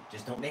 Honestly,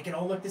 just don't make it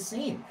all look the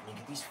same. And you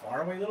get these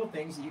faraway little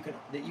things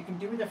that you can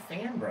do with a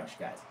fan brush,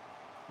 guys.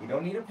 You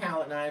don't need a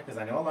palette knife, because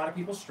I know a lot of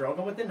people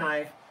struggle with the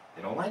knife.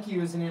 They don't like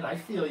using it. I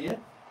feel you.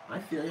 I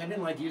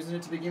didn't like using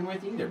it to begin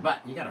with either, but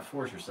you got to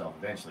force yourself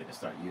eventually to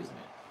start using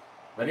it.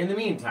 But in the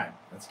meantime,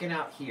 let's get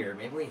out here.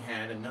 Maybe we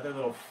had another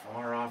little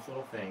far off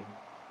little thing.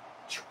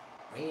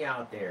 Way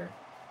out there.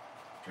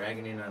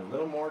 Dragging in a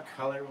little more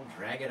color. We'll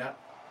drag it up,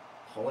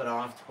 pull it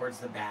off towards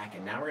the back,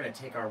 and now we're going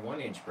to take our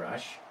 1-inch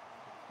brush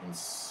and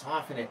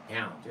soften it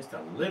down just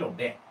a little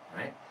bit,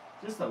 right?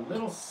 Just a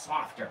little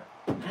softer.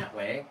 And that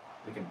way,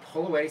 we can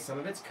pull away some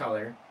of its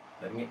color,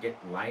 letting it get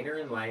lighter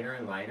and lighter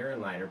and lighter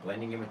and lighter,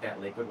 blending in with that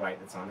liquid white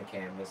that's on the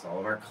canvas, all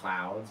of our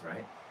clouds, right?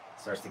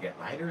 It starts to get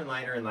lighter and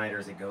lighter and lighter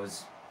as it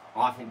goes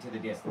off into the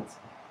distance.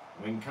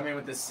 We can come in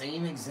with the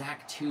same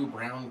exact two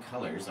brown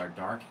colors, our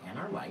dark and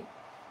our light,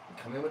 and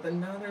come in with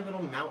another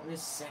little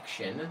mountainous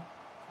section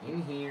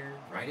in here,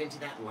 right into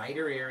that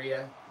lighter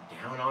area,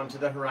 down onto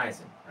the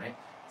horizon, right?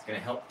 It's going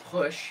to help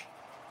push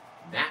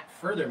that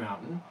further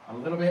mountain a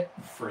little bit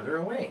further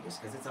away,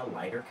 just because it's a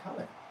lighter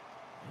color.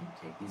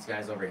 Right? Take these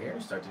guys over here,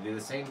 start to do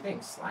the same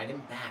thing. Slide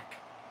him back.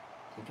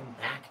 Take him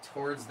back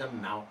towards the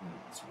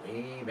mountains,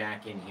 way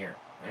back in here,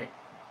 right?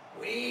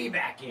 Way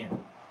back in.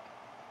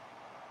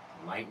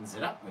 Lightens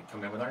it up. We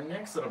come in with our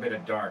next little bit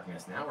of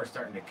darkness. Now we're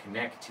starting to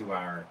connect to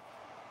our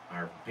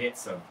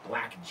bits of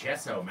black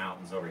gesso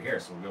mountains over here,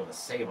 so we'll be able to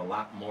save a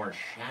lot more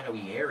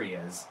shadowy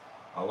areas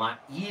a lot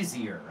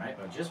easier, right?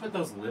 But just with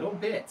those little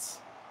bits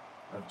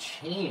of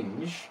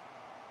change,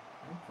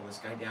 right? Pull this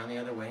guy down the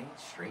other way,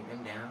 straighten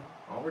him down.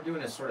 All we're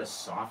doing is sort of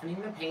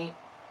softening the paint,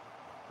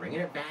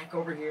 bringing it back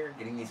over here,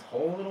 getting these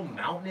whole little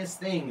mountainous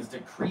things to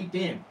creep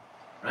in.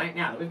 Right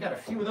now that we've got a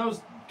few of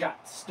those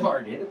got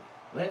started,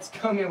 let's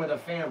come in with a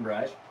fan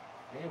brush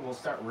and we'll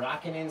start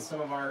rocking in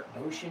some of our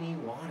oceany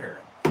water.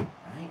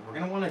 Right? We're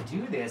going to want to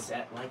do this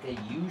at like a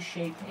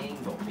U-shaped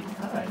angle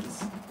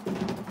because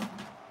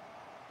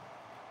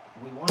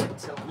we want it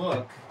to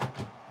look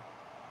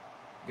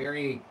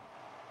very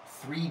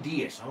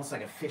 3D-ish, almost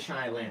like a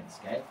fisheye lens,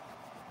 okay?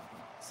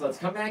 So let's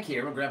come back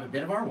here. We'll grab a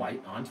bit of our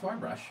white onto our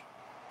brush,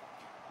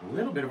 a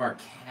little bit of our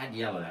cad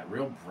yellow, that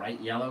real bright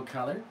yellow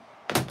color,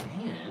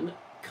 and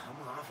come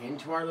off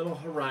into our little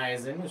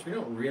horizon, which we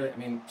don't really,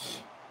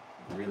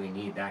 really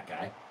need that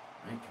guy.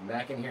 Right, come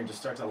back in here and just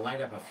start to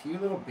light up a few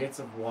little bits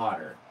of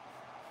water.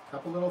 A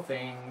couple little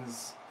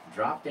things.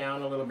 Drop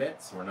down a little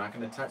bit, so we're not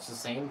going to touch the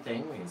same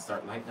thing. We can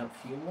start lighting up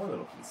a few more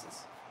little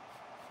pieces.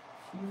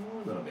 A few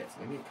more little bits.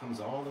 Maybe it comes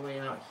all the way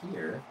out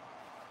here.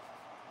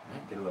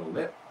 Right, get a little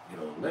lip, get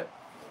a little lip,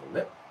 get a little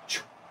lip.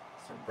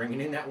 Start bringing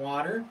in that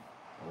water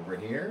over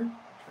here.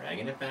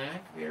 Dragging it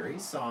back very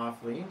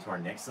softly to our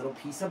next little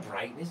piece of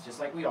brightness, just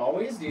like we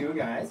always do,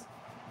 guys.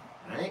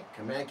 All right,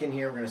 come back in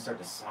here. We're going to start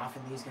to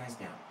soften these guys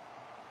down.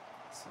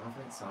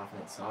 Soften it, soften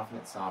it, soften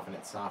it, soften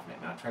it, soften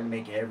it. Not trying to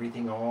make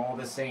everything all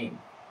the same.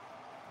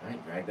 All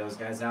right, drag those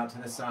guys out to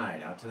the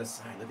side, out to the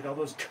side. Look at all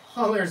those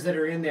colors that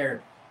are in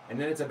there. And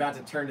then it's about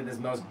to turn to this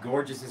most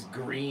gorgeous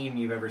green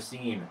you've ever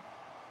seen.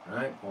 All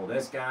right, pull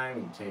this guy.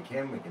 We can take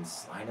him. We can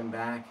slide him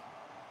back.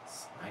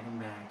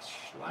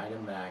 Slide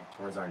him back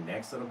towards our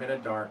next little bit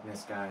of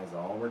darkness, guys.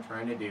 All we're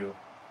trying to do.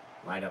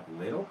 Light up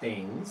little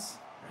things,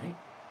 right?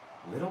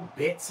 Little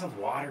bits of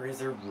water as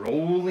they're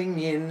rolling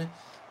in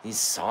these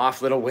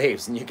soft little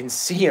waves. And you can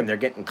see them. They're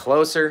getting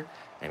closer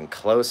and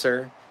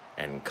closer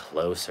and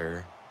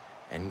closer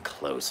and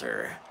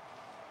closer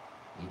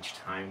each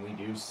time we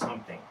do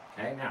something.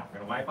 Okay, now we're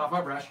going to wipe off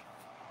our brush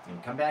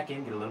and come back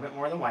in, get a little bit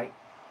more of the white,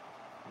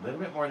 a little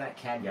bit more of that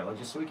cad yellow,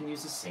 just so we can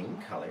use the same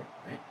color,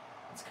 right?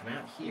 Let's come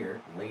out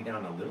here, lay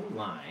down a little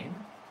line.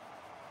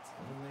 It's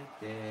going like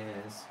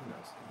this. Who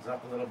knows? Comes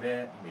up a little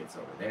bit. Maybe it's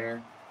over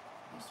there.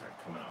 We'll start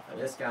coming off of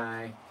this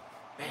guy.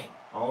 Bang!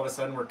 All of a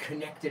sudden, we're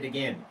connected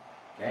again.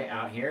 Okay,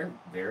 out here,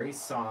 very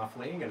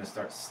softly, going to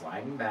start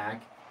sliding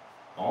back,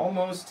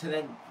 almost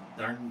to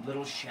our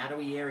little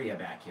shadowy area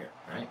back here,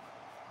 right?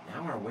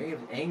 Now our wave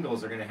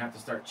angles are going to have to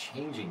start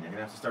changing. They're going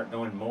to have to start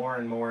going more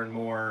and more and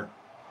more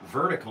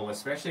vertical,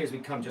 especially as we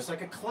come just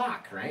like a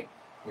clock, right?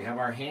 We have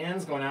our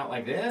hands going out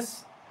like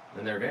this,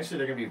 then eventually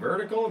they're going to be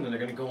vertical, and then they're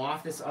going to go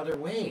off this other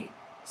way.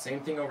 Same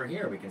thing over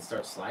here. We can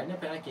start sliding it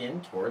back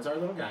in towards our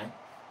little guy.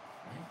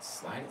 Right?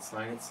 Slide it,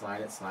 slide it,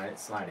 slide it, slide it,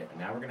 slide it. And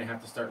now we're going to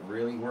have to start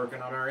really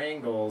working on our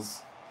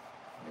angles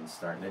and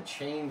starting to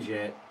change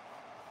it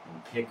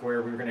and pick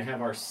where we're going to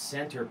have our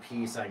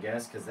centerpiece, I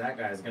guess, because that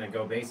guy is going to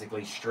go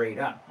basically straight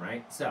up,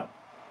 right? So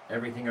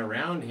everything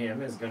around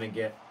him is going to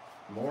get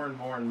more and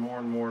more and more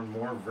and more and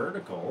more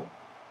vertical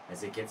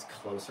as it gets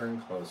closer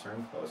and closer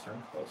and closer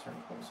and closer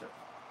and closer.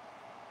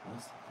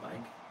 Just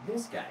like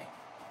this guy.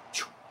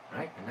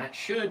 Right? And that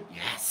should,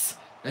 yes,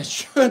 that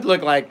should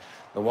look like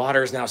the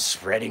water is now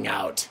spreading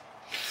out.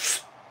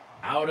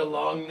 Out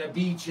along the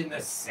beach in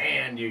the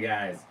sand, you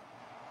guys.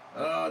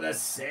 Oh, the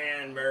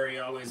sand, Murray,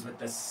 always with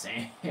the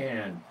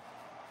sand.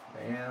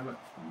 Bam,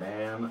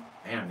 bam,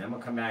 bam. Then we'll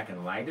come back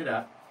and light it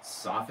up.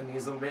 Soften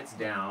these little bits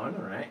down,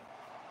 all right?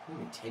 We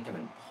can take them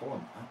and pull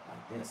them up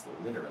like this,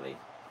 literally.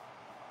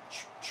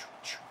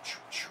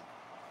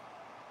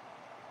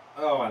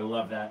 Oh, I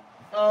love that.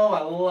 Oh,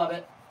 I love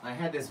it. I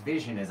had this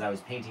vision as I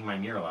was painting my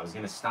mural. I was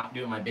going to stop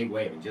doing my big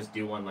wave and just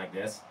do one like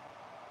this.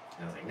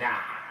 And I was like, nah,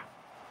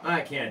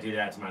 I can't do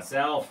that to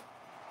myself.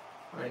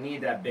 I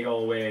need that big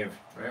old wave.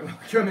 Right? We'll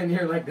come in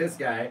here like this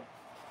guy.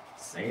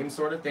 Same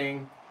sort of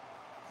thing.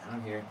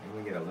 Down here,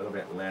 maybe we get a little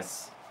bit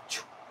less.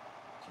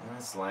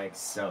 Just like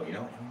so. You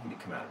know what? We need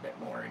to come out a bit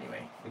more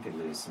anyway. We could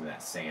lose some of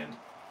that sand.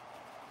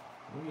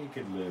 We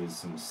could lose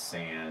some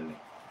sand.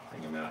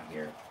 Bring them out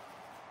here.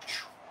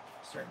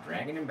 Start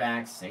dragging them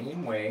back,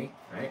 same way,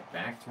 right?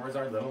 Back towards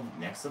our little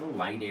next little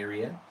light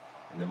area.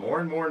 And the more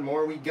and more and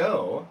more we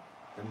go,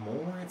 the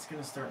more it's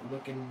going to start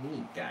looking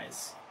neat,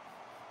 guys.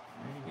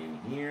 Right in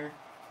here.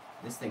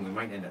 This thing we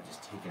might end up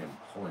just taking and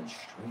pulling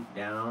straight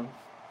down.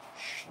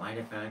 Slide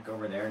it back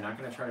over there. Not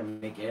going to try to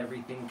make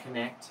everything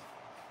connect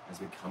as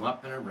we come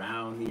up and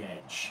around the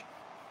edge.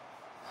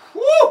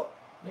 Woo!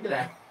 Look at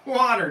that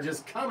water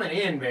just coming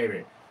in,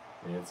 baby.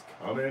 It's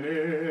coming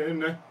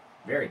in.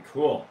 Very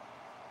cool.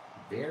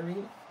 Very,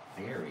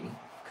 very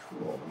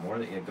cool. The more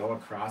that you go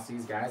across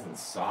these guys and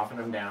soften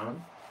them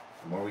down,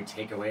 the more we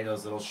take away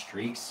those little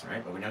streaks,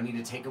 right? But we don't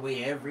need to take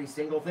away every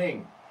single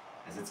thing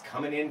as it's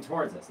coming in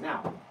towards us.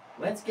 Now,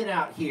 let's get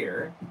out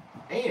here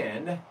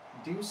and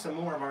do some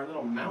more of our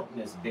little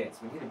mountainous bits.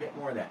 We need a bit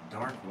more of that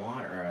dark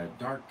water, or a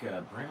dark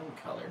brown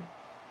color.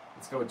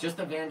 Let's go with just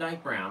a Van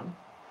Dyke brown.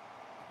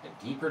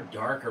 A deeper,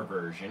 darker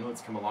version.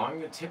 Let's come along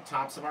the tip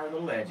tops of our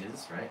little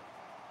edges, right?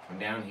 Come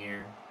down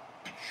here.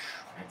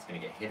 It's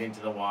going to get hit into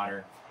the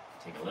water.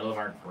 Take a little of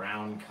our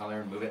brown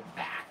color, move it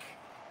back.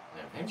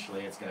 And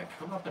eventually it's going to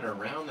come up and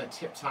around the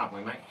tip top.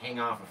 We might hang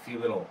off a few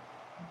little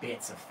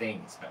bits of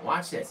things. But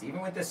watch this,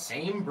 even with the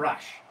same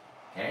brush,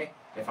 okay?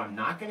 If I'm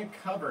not going to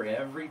cover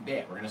every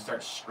bit, we're going to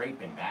start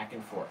scraping back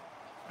and forth.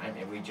 Right?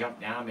 Maybe we jump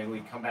down, maybe we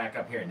come back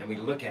up here, and then we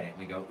look at it and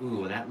we go,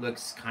 ooh, that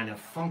looks kind of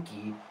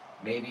funky.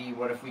 Maybe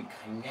what if we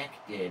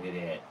connected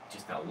it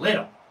just a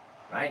little,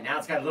 right? Now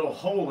it's got a little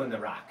hole in the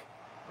rock.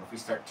 What if we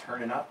start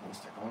turning up and we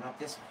start going up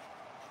this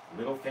way?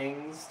 Little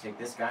things, take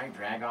this guy,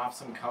 drag off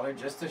some color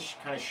just to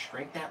kind of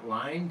shrink that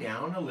line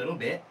down a little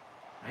bit.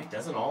 Right?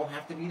 Doesn't all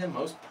have to be the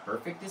most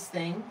perfectest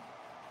thing.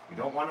 We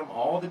don't want them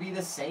all to be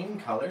the same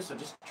color, so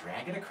just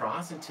drag it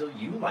across until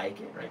you like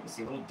it, right? You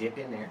see a little dip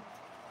in there.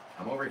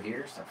 Come over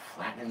here, start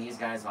flattening these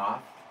guys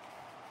off.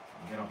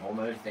 You got a whole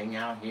other thing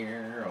out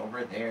here,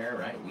 over there,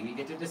 right? We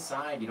get to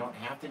decide. You don't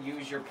have to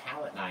use your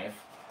palette knife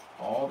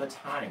all the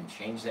time.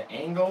 Change the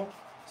angle,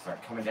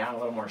 start coming down a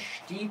little more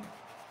steep,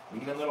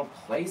 leaving little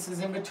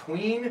places in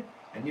between,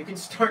 and you can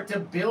start to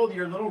build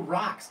your little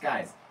rocks,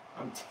 guys.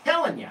 I'm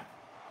telling you,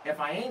 if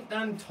I ain't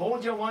done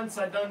told you once,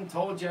 I done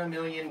told you a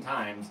million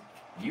times.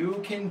 You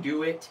can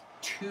do it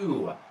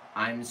too.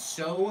 I'm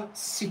so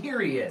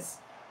serious.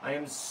 I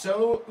am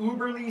so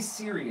uberly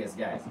serious,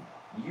 guys.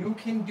 You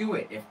can do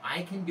it. If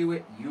I can do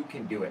it, you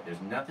can do it.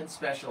 There's nothing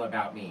special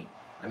about me.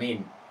 I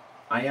mean,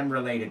 I am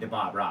related to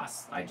Bob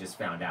Ross. I just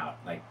found out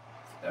like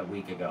a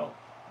week ago.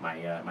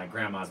 My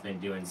grandma's been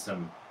doing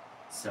some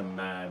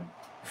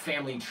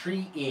family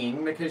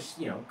treeing because,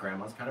 you know,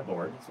 grandma's kind of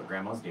bored. That's what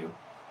grandmas do.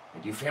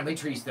 They do family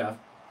tree stuff.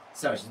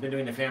 So she's been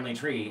doing the family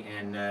tree,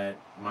 and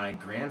my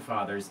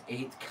grandfather's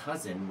 8th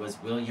cousin was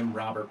William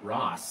Robert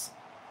Ross,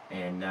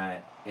 and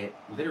it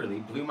literally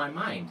blew my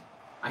mind.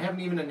 I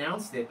haven't even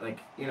announced it like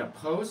in a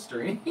post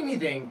or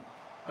anything.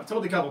 I've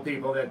told a couple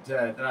people that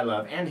that I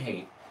love and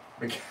hate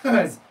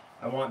because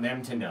I want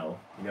them to know.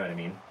 You know what I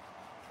mean?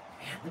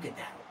 Man, look at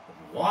that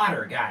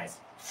water, guys.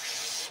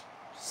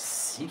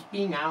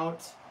 Seeping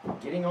out,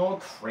 getting all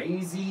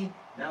crazy.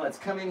 Now let's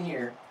come in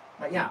here.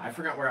 But yeah, I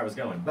forgot where I was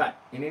going. But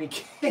in any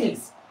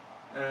case,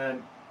 yeah,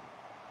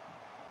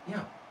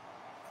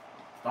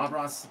 Bob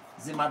Ross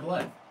is in my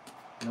blood.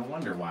 No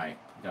wonder why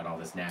I got all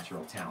this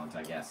natural talent,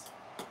 I guess.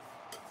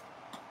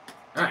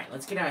 All right,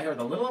 let's get out here with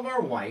a little of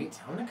our white.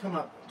 I'm going to come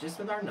up just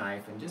with our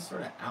knife and just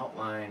sort of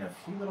outline a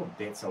few little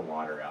bits of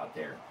water out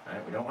there. All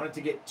right, we don't want it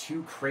to get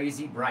too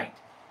crazy bright.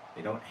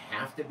 They don't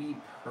have to be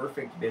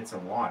perfect bits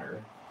of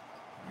water.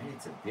 All right,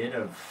 it's a bit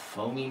of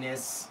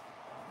foaminess.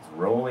 It's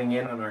rolling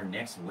in on our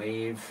next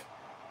wave.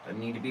 Doesn't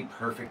need to be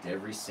perfect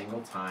every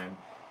single time.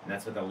 And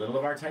that's with a little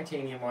of our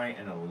titanium white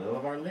and a little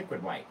of our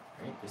liquid white.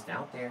 Right? Just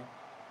out there.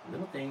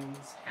 Little things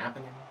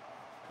happening.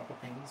 A couple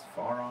things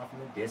far off in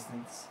the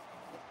distance.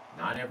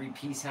 Not every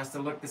piece has to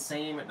look the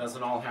same. It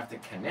doesn't all have to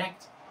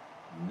connect.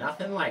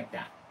 Nothing like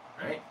that.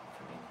 Right?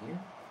 Come in here.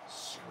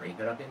 Scrape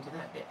it up into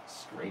that bit.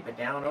 Scrape it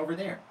down over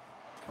there.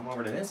 Come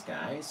over to this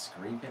guy.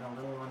 Scrape it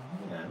a little on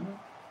him.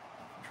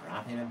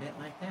 Drop in a bit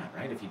like that.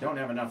 Right? If you don't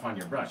have enough on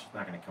your brush, it's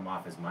not going to come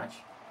off as much.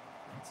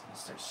 Right, so you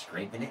start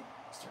scraping it,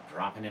 start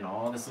dropping in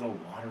all this little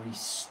watery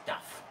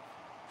stuff.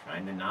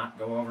 Trying to not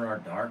go over our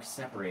dark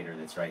separator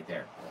that's right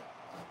there.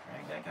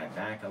 Drag that guy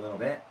back a little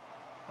bit.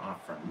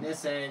 Off from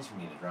this edge.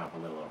 We need to drop a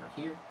little over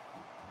here.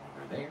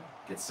 Over there.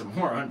 Get some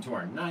more onto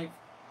our knife.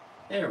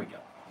 There we go.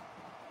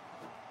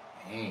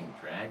 Bang,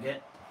 drag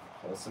it.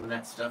 Pull some of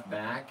that stuff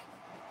back.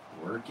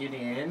 Work it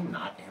in.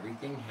 Not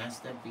everything has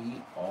to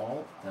be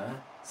all the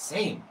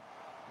same.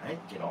 Right?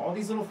 Get all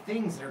these little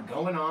things that are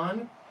going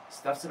on.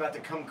 Stuff's about to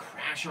come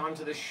crash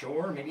onto the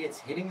shore. Maybe it's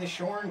hitting the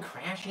shore and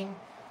crashing.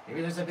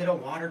 Maybe there's a bit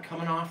of water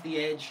coming off the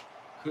edge.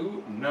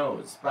 Who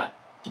knows? But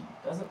it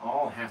doesn't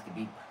all have to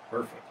be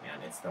perfect, man.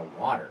 It's the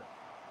water.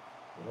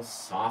 A little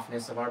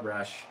softness of our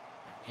brush.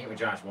 Paint with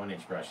Josh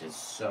 1-inch brush is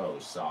so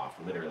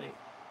soft, literally.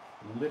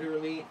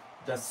 Literally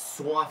the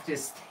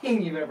softest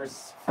thing you've ever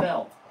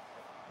felt.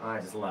 Oh, I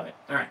just love it.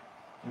 All right,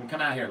 I'm gonna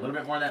come out here. A little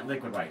bit more of that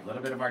liquid white, a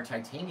little bit of our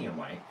titanium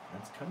white.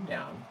 Let's come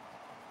down.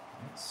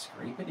 Let's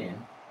scrape it in.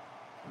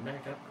 Come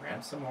back up,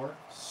 grab some more,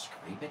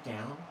 scrape it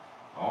down.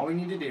 All we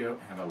need to do,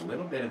 have a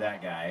little bit of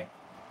that guy,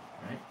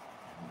 right?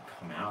 And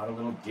come out a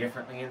little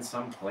differently in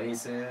some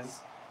places.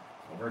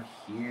 Over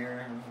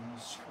here,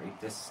 scrape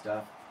this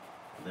stuff.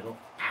 A little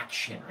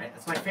action, right?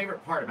 That's my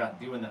favorite part about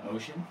doing the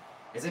ocean,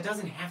 is it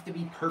doesn't have to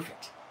be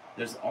perfect.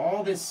 There's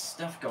all this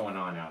stuff going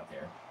on out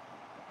there.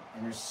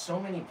 And there's so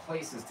many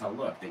places to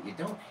look that you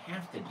don't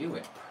have to do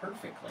it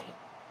perfectly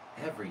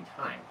every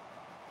time.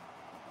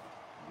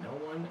 No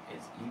one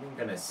is even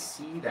going to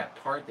see that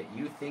part that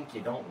you think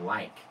you don't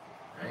like,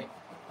 right?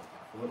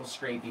 Little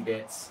scrapey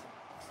bits.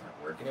 Start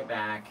working it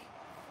back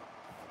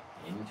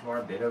into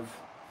our bit of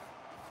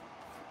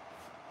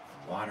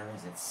water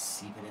as it's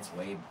seeping its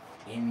way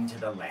into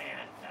the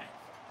land.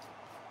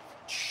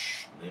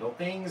 Little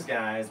things,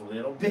 guys,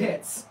 little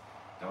bits.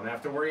 Don't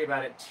have to worry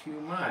about it too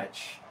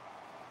much.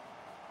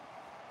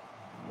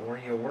 The more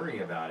you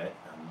worry about it,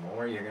 the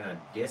more you're going to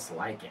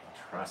dislike it.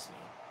 Trust me.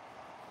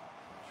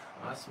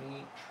 Trust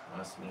me,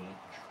 trust me,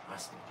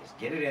 trust me. Just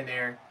get it in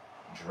there,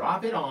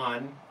 drop it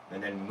on,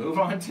 and then move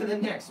on to the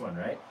next one,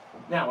 right?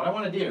 Now, what I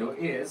want to do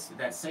is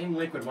that same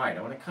liquid white.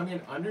 I want to come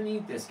in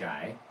underneath this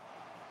guy,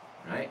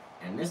 right?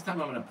 And this time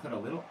I'm going to put a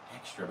little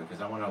extra because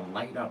I want to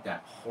light up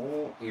that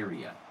whole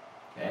area,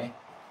 okay?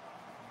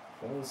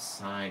 The whole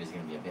side is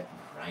going to be a bit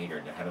brighter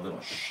to have a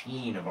little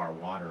sheen of our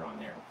water on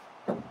there.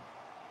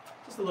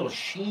 Just a little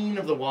sheen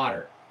of the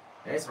water.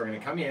 Okay, so we're going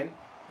to come in and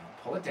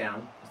pull it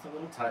down, just a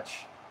little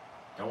touch.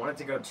 Don't want it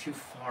to go too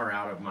far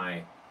out of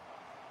I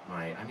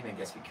mean, I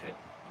guess we could,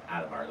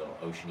 out of our little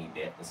oceany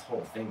bit. This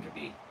whole thing could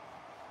be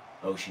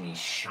oceany,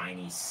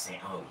 shiny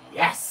sand. Oh,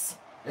 yes!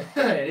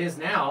 It is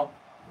now.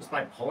 Just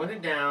by pulling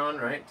it down,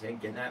 right?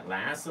 Getting that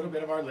last little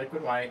bit of our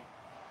liquid white,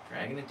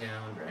 dragging it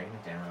down, dragging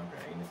it down,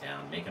 dragging it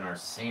down, making our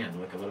sand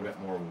look a little bit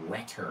more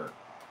wetter,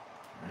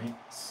 right?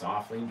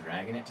 Softly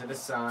dragging it to the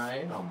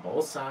side, on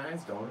both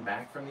sides, going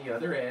back from the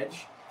other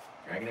edge,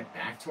 dragging it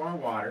back to our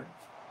water.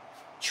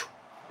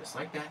 Just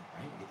like that,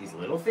 right? Get these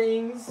little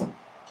things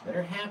that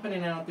are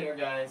happening out there,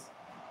 guys.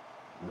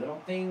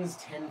 Little things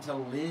tend to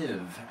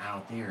live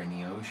out there in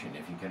the ocean,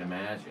 if you can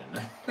imagine.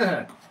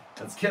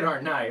 Let's get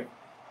our knife,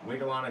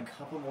 wiggle on a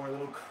couple more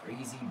little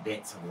crazy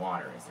bits of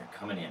water as they're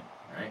coming in,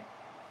 right?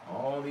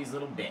 All these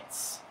little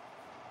bits,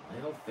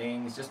 little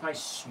things, just by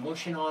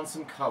smooshing on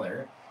some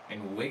color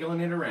and wiggling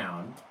it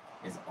around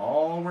is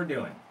all we're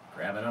doing.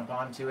 Grabbing up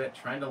onto it,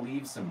 trying to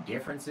leave some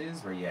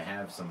differences where you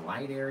have some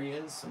light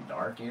areas, some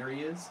dark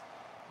areas.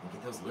 Look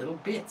at those little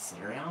bits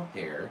that are out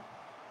there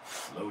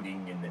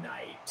floating in the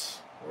night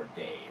or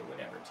day or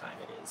whatever time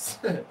it is.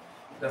 It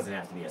doesn't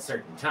have to be a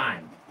certain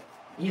time.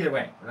 Either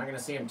way, we're not going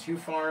to see them too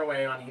far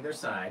away on either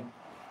side.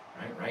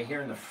 Right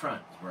here in the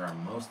front is where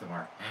most of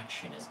our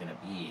action is going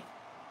to be.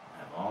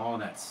 Have all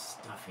that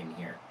stuff in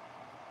here.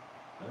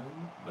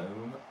 Boom,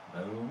 boom,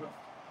 boom,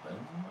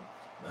 boom,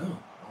 boom.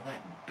 All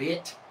that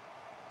bit.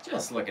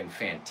 Just looking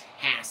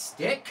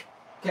fantastic.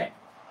 Okay.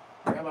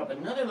 Grab up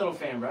another little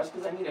fan brush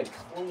because I need a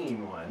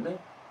clean one.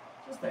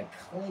 Just a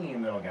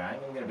clean little guy.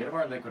 We'll get a bit of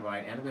our liquid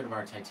white and a bit of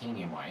our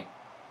titanium white.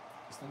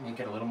 Just to make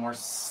it a little more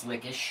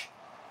slickish.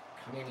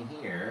 Come in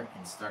here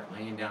and start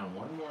laying down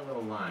one more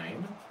little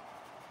line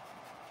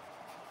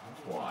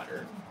of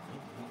water.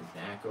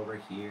 Maybe back over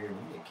here.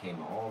 Maybe it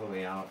came all the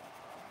way out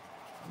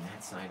on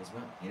that side as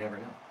well. You never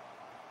know.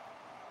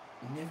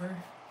 Never,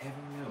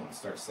 ever know.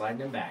 Start sliding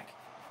them back.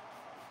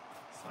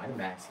 Slide them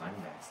back, slide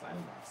them back, slide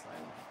them back, slide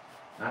them back.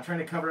 Not trying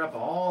to cover up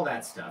all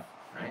that stuff,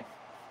 right?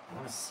 I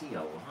want to see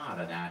a lot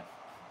of that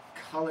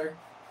color,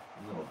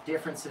 little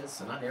differences,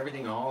 so not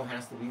everything all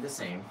has to be the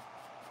same.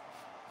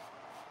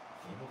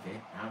 A little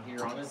bit out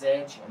here on his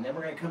edge, and then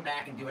we're going to come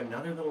back and do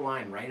another little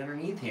line right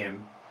underneath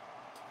him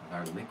with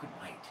our liquid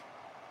white.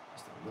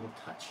 Just a little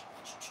touch.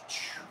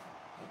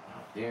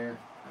 Out there,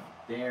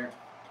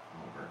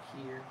 over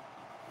here.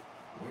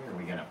 Where are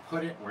we going to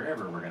put it?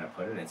 Wherever we're going to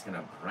put it, it's going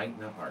to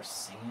brighten up our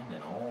sand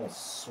in all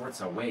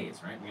sorts of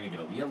ways, right? We're going to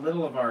get a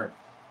little of our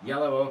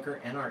yellow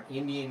ochre and our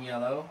Indian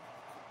yellow.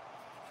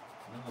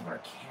 A little of our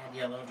cad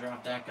yellow,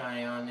 drop that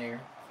guy on there.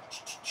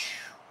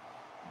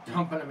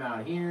 Dumping them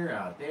out here,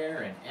 out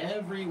there, and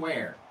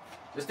everywhere.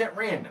 Just at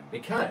random,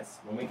 because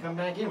when we come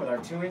back in with our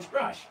 2-inch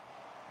brush,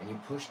 and you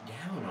push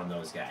down on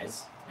those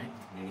guys, right?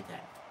 You get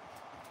that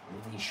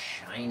really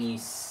shiny,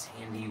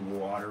 sandy,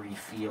 watery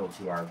feel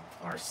to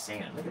our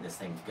sand. Look at this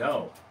thing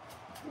go.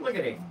 Look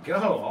at it go.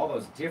 All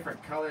those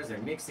different colors are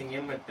mixing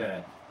in with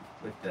the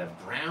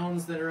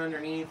browns that are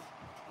underneath.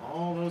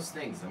 All those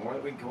things. The more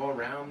that we go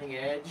around the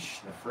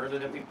edge, the further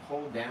that we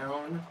pull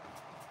down,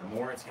 the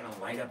more it's going to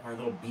light up our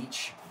little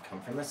beach.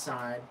 Come from the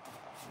side,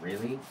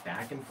 really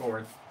back and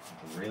forth.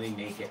 You can really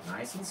make it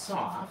nice and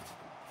soft.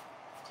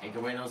 Take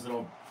away those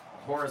little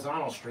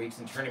horizontal streaks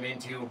and turn them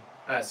into,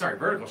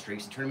 vertical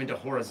streaks and turn them into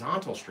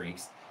horizontal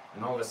streaks.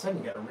 And all of a sudden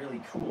you got a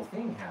really cool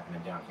thing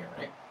happening down here,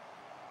 right?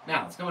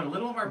 Now let's go in a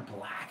little of our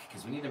black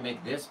because we need to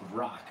make this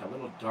rock a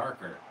little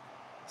darker,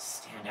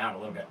 stand out a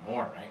little bit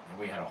more, right? And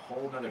we had a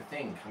whole other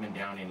thing coming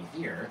down in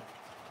here,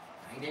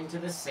 right into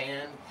the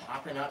sand,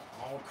 popping up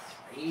all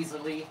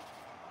crazily.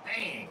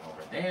 Bang!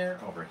 Over there,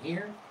 over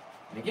here.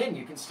 And again,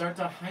 you can start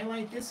to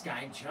highlight this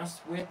guy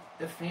just with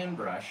the fan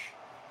brush.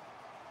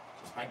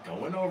 Just by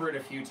going over it a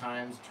few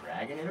times,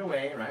 dragging it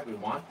away, right? We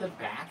want the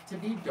back to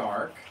be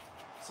dark.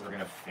 So we're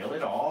going to fill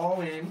it all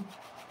in.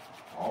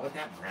 All with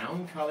that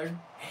brown color.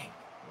 Bang!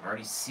 We've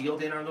already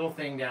sealed in our little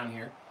thing down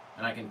here.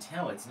 And I can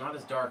tell it's not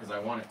as dark as I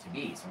want it to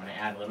be. So I'm going to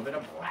add a little bit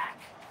of black.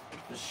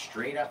 Just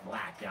straight up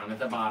black down at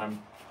the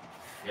bottom.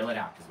 Fill it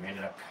out because we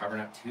ended up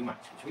covering up too much,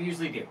 which we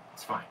usually do.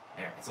 It's fine.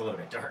 There, it's a little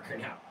bit darker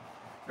now.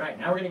 Right,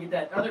 now we're going to get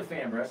that other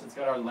fan brush that's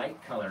got our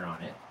light color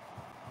on it.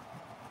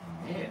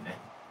 And then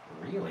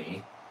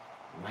really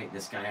light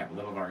this guy up. A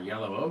little of our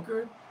yellow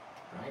ochre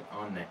right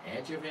on the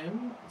edge of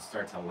him and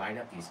start to light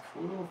up these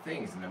cool little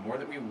things. And the more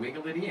that we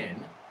wiggle it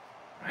in,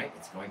 right,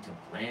 it's going to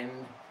blend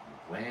and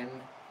blend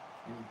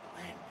and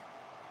blend.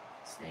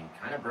 Staying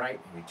kind of bright,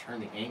 and we turn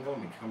the angle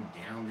and we come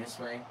down this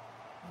way.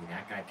 And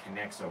that guy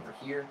connects over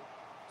here.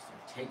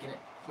 Start taking it,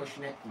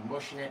 pushing it,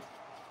 mushing it.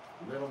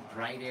 Little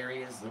bright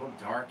areas, little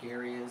dark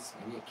areas.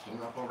 Maybe it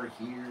came up over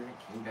here,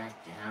 it came back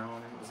down,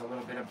 and it was a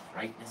little bit of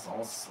brightness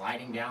all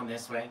sliding down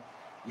this way.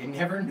 You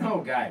never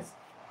know, guys,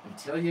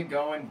 until you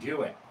go and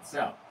do it.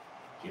 So,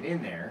 get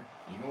in there,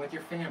 even with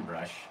your fan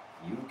brush,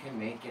 you can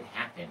make it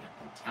happen.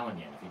 I'm telling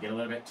you. If you get a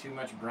little bit too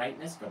much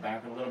brightness, go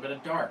back with a little bit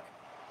of dark.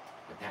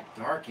 Put that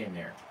dark in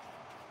there.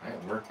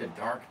 Right? Work the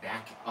dark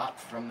back up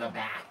from the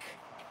back.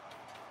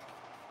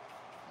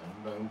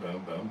 Boom, boom,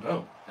 boom, boom,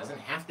 boom. Doesn't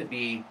have to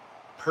be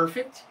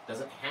perfect.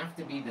 Doesn't have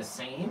to be the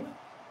same.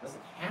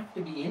 Doesn't have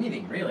to be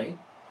anything, really.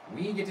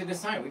 We get to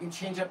decide. We can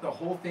change up the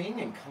whole thing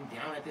and come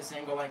down at this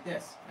angle like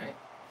this, right?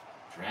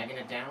 Dragging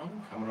it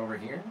down, coming over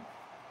here.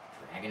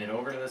 Dragging it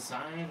over to the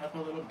side, up a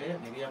little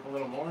bit, maybe up a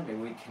little more. Maybe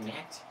we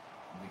connect.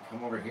 We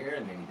come over here,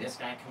 and maybe this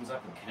guy comes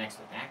up and connects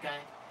with that guy.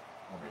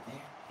 Over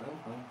there. Boom,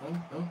 boom,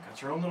 boom, boom.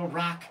 Got your own little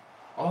rock.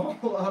 All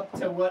up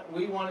to what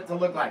we want it to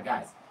look like,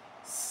 guys.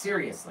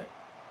 Seriously.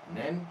 And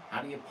then,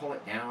 how do you pull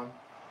it down?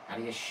 How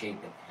do you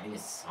shape it? How do you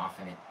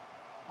soften it?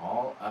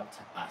 All up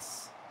to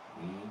us.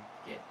 We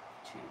get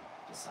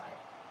to decide.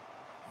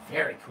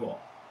 Very cool.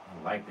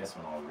 I like this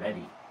one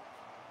already.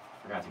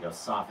 Forgot to go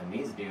soften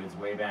these dudes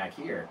way back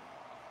here.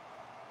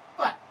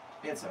 But,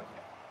 it's okay.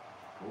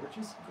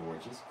 Gorgeous,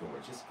 gorgeous,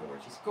 gorgeous,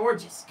 gorgeous,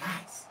 gorgeous.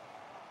 Guys,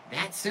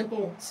 that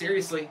simple.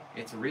 Seriously,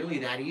 it's really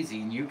that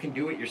easy, and you can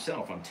do it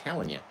yourself. I'm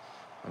telling you.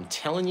 I'm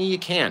telling you, you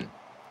can.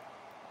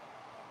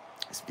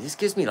 This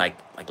gives me like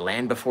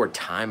Land Before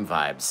Time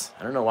vibes.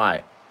 I don't know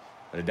why,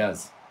 but it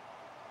does.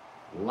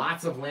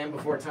 Lots of Land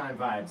Before Time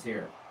vibes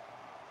here.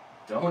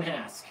 Don't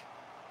ask.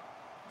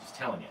 Just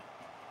telling you.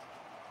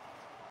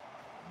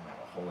 I have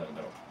a whole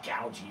little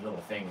gougy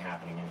little thing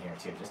happening in here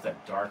too, just to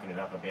darken it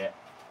up a bit.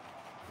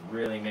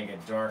 Really make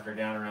it darker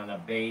down around the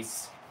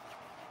base.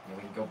 And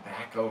we can go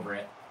back over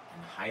it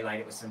and highlight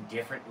it with some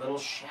different little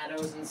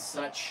shadows and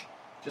such,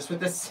 just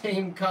with the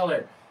same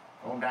color.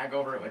 Going back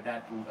over it with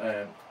that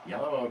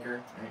yellow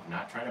ochre, right?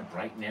 Not trying to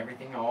brighten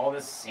everything all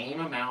the same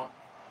amount.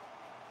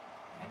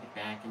 Add it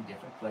back in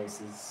different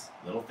places,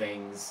 little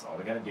things, all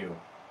we gotta do.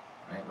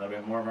 Right? A little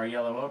bit more of our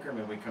yellow ochre,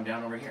 maybe we come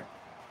down over here.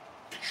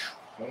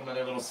 Whole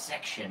another little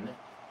section,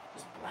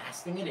 just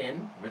blasting it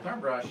in with our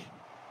brush,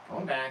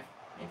 going back,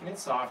 making it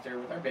softer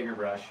with our bigger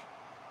brush.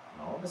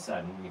 And all of a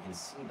sudden, you can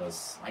see those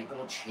slight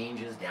little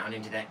changes down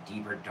into that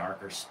deeper,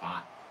 darker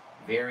spot.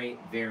 Very,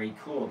 very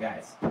cool,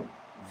 guys.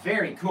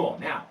 Very cool.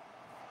 Now,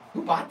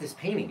 who bought this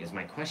painting is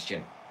my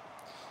question.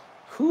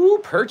 Who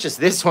purchased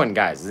this one,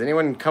 guys? Has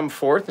anyone come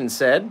forth and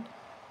said?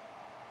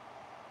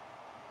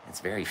 It's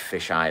very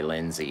fisheye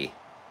lensy.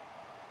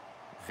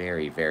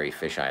 Very, very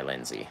fisheye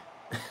lensy.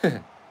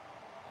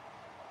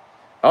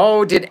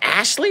 Oh, did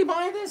Ashley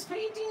buy this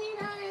painting, you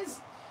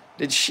guys?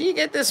 Did she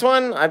get this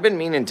one? I've been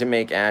meaning to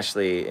make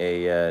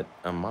Ashley a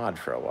mod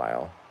for a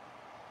while.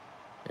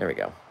 There we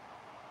go.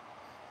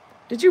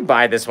 Did you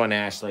buy this one,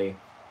 Ashley?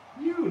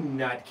 You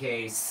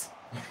nutcase.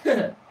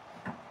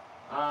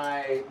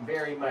 I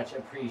very much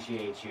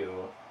appreciate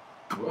you.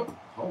 Whoop,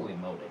 holy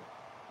moly.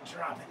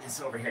 Dropping this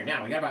over here.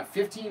 Now, we got about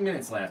 15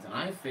 minutes left, and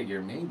I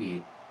figure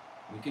maybe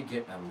we could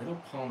get a little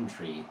palm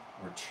tree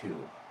or two,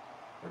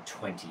 or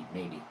 20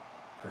 maybe,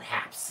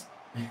 perhaps.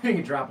 We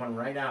could drop one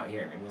right out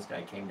here, and this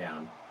guy came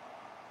down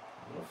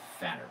A little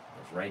fatter.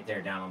 It's right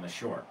there down on the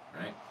shore,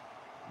 right?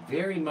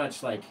 Very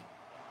much like,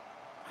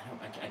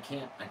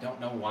 I don't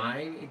know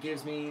why it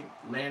gives me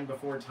Land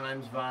Before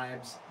Time's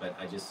vibes, but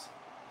I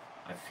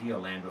feel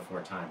Land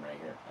Before Time right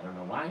here. I don't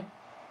know why.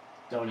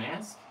 Don't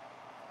ask.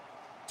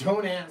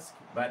 Don't ask,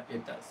 but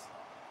it does.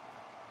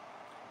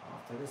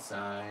 Off to the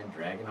side,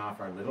 dragging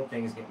off our little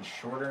things, getting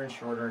shorter and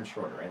shorter and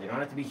shorter, right? They don't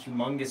have to be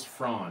humongous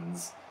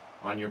fronds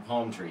on your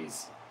palm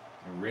trees.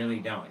 You really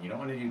don't. You don't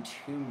want to do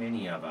too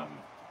many of them.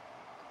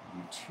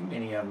 You do too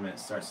many of them, it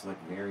starts to look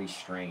very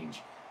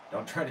strange.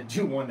 Don't try to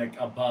do one like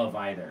above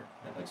either.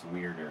 That looks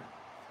weirder.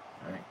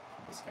 All right,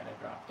 just gotta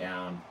drop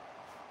down.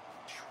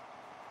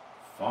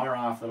 Far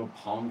off little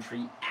palm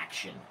tree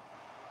action.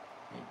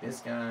 Make this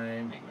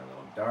guy, make him a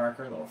little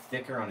darker, a little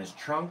thicker on his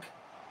trunk.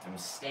 And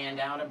stand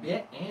out a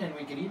bit, and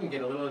we could even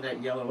get a little of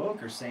that yellow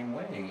ochre same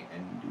way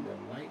and do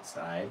the light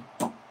side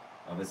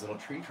of his little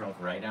tree trunk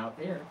right out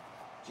there.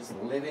 Just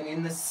living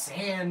in the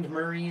sand,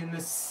 Murray, in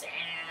the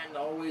sand,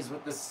 always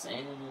with the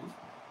sand.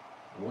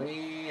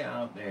 Way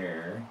out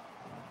there.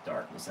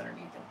 Darkness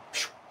underneath him.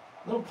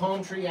 Little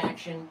palm tree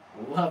action,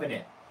 loving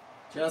it.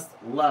 Just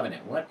loving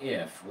it. What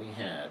if we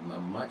had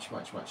a much,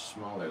 much, much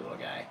smaller little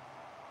guy?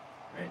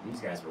 Right, these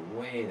guys are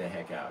way the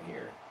heck out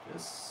here.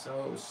 Just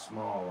so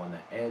small on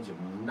the edge of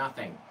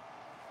nothing.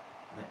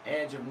 On the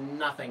edge of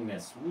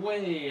nothingness.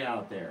 Way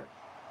out there.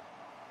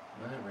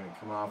 Right, we're going to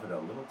come off with a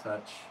little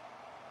touch.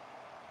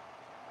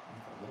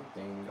 A little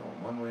thing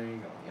going one way,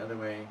 going the other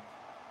way.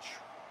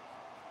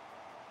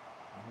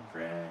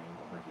 Drag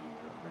over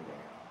here, over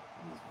there.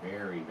 He's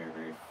very, very,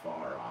 very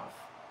far off.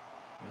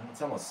 You know,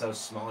 it's almost so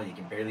small you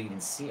can barely even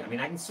see it. I mean,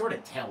 I can sort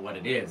of tell what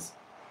it is,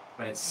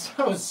 but it's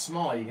so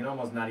small you can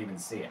almost not even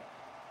see it.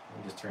 Let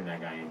me just turn that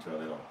guy into a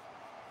little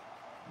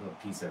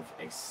piece of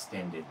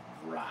extended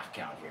rock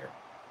out here.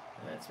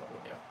 And that's what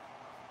we'll do.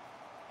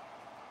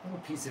 A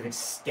little piece of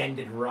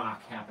extended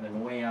rock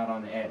happening way out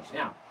on the edge.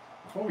 Now,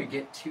 before we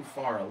get too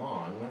far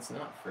along, let's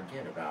not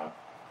forget about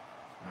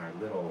our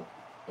little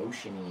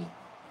oceany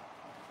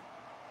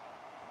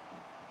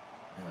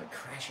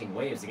crashing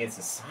waves against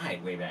the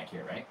side way back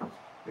here, right?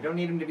 We don't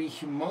need them to be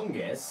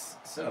humongous,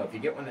 so if you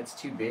get one that's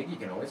too big, you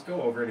can always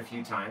go over it a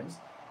few times,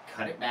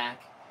 cut it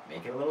back,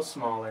 make it a little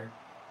smaller.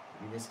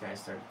 Maybe this guy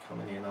started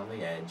coming in on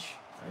the edge.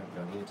 I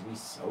don't need it to be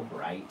so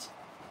bright.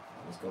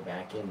 Let's go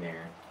back in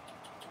there.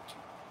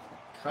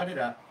 Cut it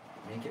up,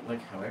 make it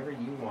look however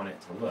you want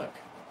it to look.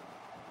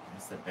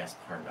 That's the best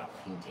part about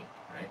painting,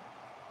 right?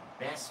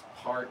 The best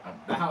part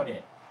about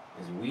it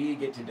is we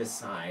get to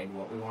decide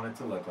what we want it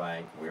to look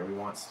like, where we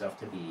want stuff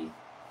to be.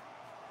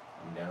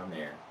 And down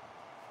there.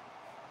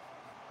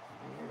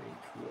 Very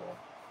cool.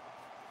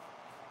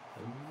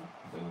 Boom,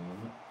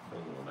 boom,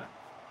 boom.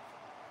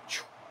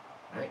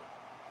 Alright.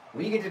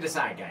 We get to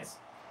decide, guys.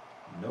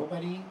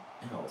 Nobody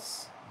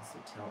else has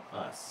to tell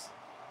us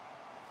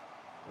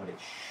what it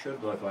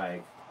should look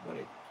like, what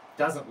it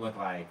doesn't look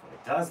like, what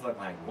it does look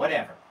like,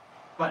 whatever.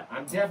 But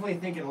I'm definitely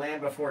thinking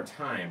Land Before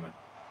Time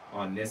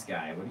on this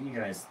guy. What do you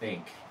guys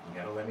think? You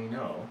gotta let me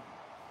know.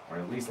 Or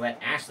at least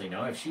let Ashley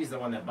know. If she's the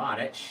one that bought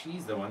it,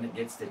 she's the one that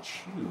gets to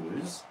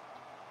choose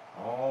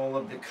all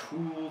of the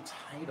cool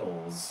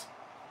titles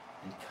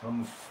that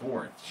come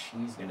forth.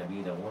 She's gonna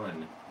be the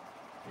one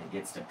that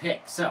gets to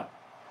pick. So,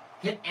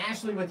 hit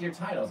Ashley with your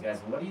titles, guys.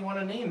 What do you want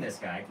to name this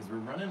guy? Because we're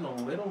running a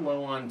little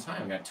low on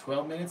time. We've got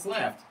 12 minutes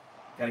left.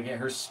 Got to get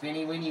her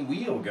spinny-winny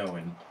wheel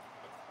going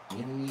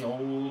in the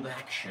old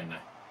action.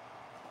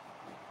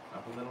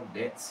 Couple little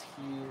bits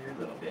here, a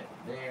little bit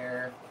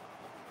there.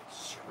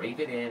 Scrape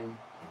it in.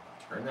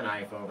 Turn the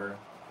knife over.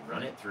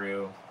 Run it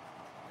through.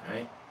 All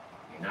right?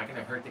 You're not going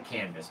to hurt the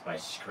canvas by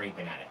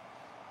scraping at it.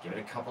 Give it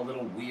a couple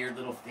little weird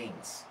little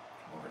things.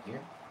 Come over here.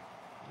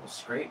 A little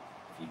scrape.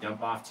 If you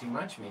dump off too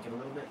much, make it a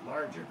little bit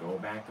larger. Go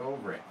back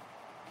over it.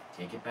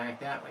 Take it back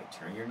that way.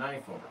 Turn your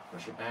knife over.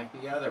 Push it back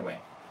the other way.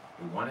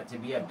 We want it to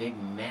be a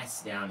big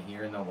mess down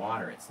here in the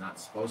water. It's not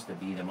supposed to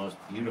be the most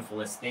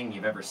beautifulest thing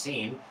you've ever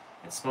seen.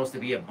 It's supposed to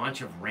be a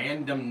bunch of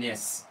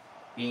randomness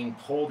being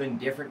pulled in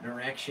different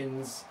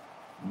directions,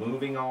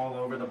 moving all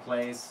over the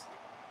place.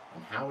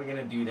 And how are we going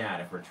to do that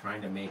if we're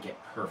trying to make it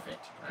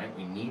perfect, right?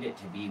 We need it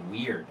to be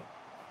weird.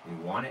 We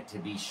want it to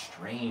be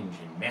strange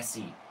and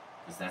messy,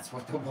 because that's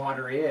what the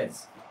water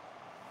is.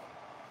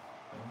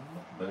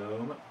 Boom,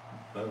 boom,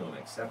 boom,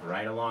 except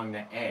right along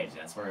the edge.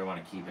 That's where we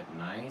want to keep it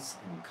nice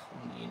and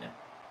clean.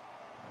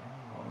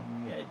 Right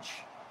along the edge.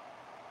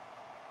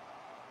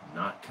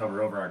 Not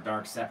cover over our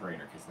dark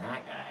separator, because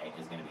that guy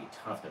is going to be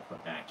tough to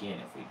put back in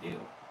if we do.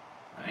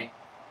 Right?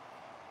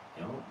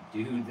 Don't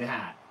do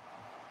that.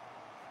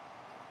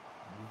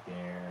 Right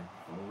there,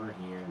 over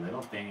here,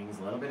 little things,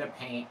 a little bit of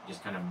paint,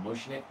 just kind of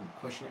mushing it and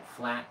pushing it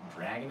flat,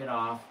 dragging it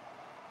off,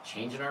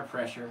 changing our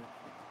pressure,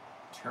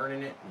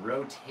 turning it,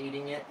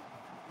 rotating it,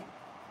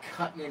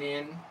 cutting it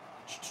in.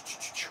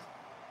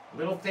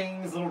 Little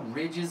things, little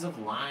ridges of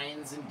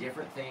lines and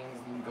different things.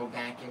 You can go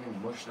back in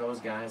and mush those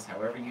guys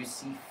however you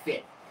see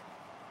fit.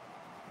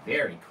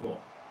 Very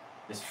cool.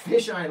 This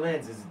fisheye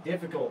lens is a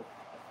difficult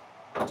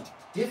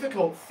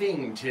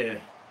thing to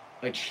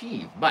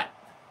achieve, but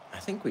I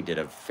think we did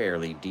a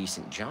fairly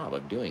decent job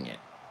of doing it.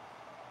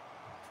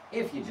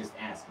 If you just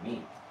ask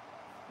me.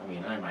 I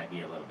mean, I might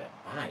be a little bit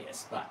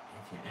biased, but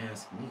if you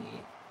ask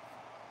me,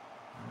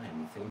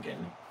 I'm thinking it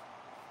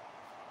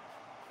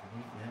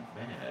ain't that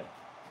bad.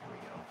 Here we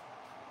go.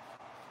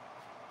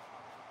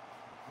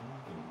 Boom,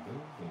 boom,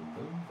 boom,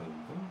 boom,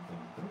 boom, boom,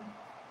 boom, boom.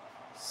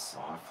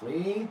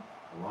 Softly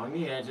along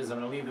the edges. I'm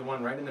going to leave the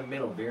one right in the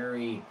middle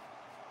very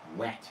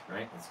wet,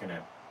 right? It's going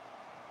to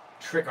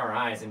trick our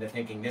eyes into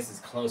thinking this is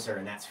closer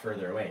and that's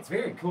further away. It's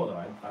very cool,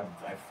 though.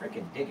 I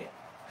freaking dig it.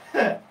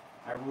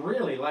 I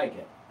really like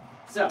it.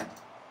 So,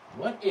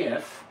 what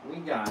if we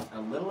got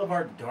a little of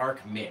our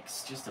dark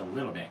mix? Just a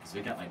little bit, because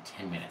we got like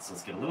 10 minutes.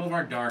 Let's get a little of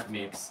our dark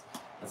mix.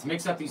 Let's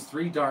mix up these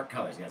 3 dark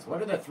colors, guys.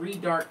 What are the 3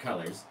 dark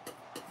colors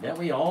that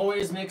we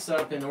always mix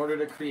up in order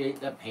to create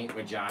the Paint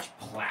with Josh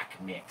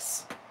plaque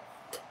mix?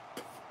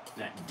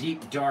 That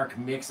deep, dark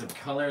mix of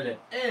color that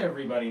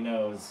everybody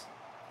knows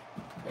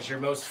is your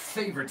most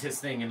favoritist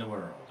thing in the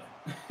world.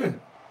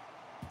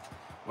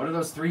 What are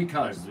those 3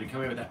 colors? As we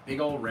come in with that big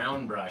old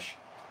round brush,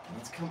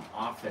 let's come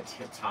off the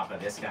tip top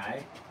of this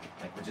guy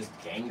like we're just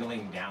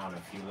dangling down a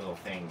few little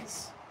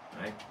things,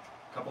 right?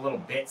 A couple little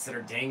bits that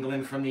are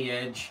dangling from the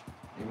edge.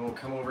 Maybe we'll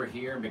come over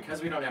here, and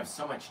because we don't have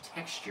so much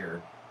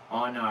texture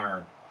on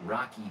our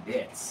rocky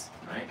bits,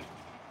 right?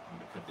 I'm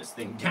gonna put this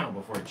thing down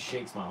before it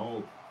shakes my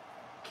whole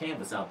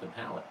canvas out the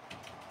palette.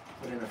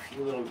 Put in a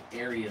few little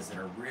areas that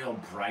are real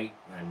bright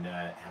and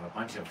have a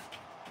bunch of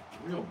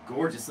real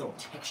gorgeous little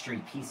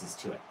textury pieces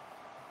to it.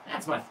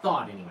 That's my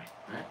thought anyway.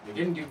 Right? We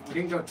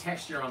didn't go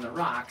texture on the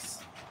rocks,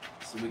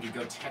 so we could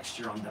go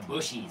texture on the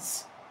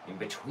bushies in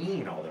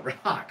between all the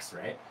rocks,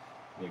 right?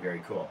 It'd be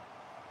very cool.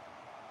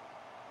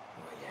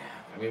 Oh yeah.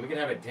 I mean, we could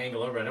have it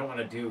dangle over. I don't want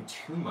to do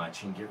too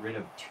much and get rid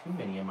of too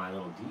many of my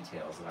little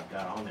details that I've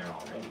got on there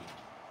already.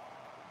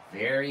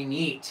 Very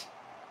neat.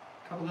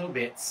 A couple little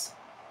bits.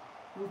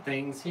 Little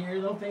things here,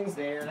 little things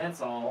there,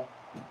 that's all.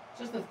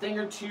 Just a thing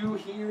or two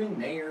here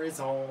and there is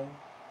all.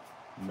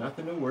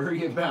 Nothing to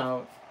worry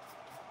about.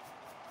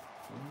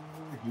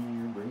 Over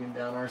here, bringing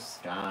down our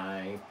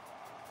sky.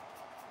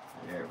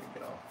 There we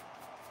go.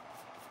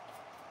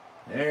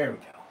 There we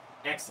go.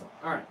 Excellent.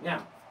 All right,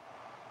 now,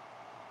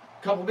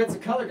 a couple bits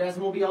of color, guys,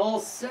 and we'll be all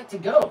set to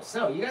go.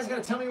 So, you guys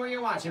got to tell me where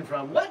you're watching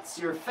from. What's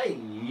your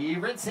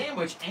favorite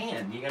sandwich?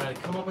 And you got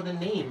to come up with a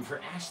name for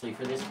Ashley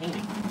for this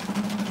painting.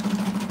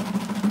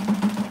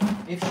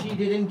 If she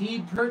did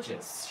indeed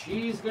purchase,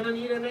 she's going to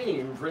need a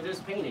name for this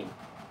painting.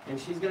 And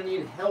she's going to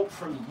need help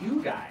from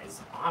you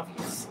guys,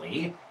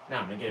 obviously.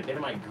 Now, I'm going to get a bit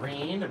of my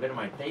green, a bit of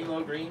my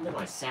phthalo green, a bit of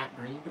my sap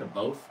green, a bit of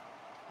both.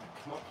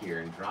 Come up here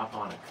and drop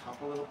on a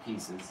couple little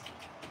pieces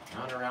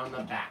down around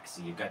the back.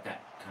 So you've got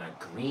that kind of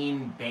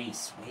green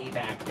base way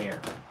back there.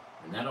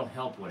 And that'll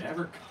help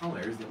whatever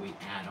colors that we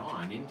add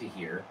on into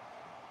here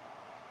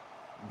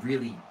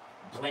really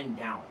blend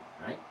down,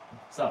 right?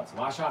 So let's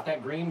wash off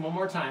that green one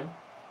more time.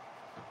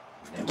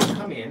 Then we'll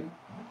come in.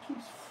 It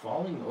keeps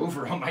falling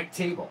over on my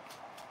table.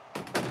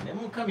 And then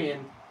we'll come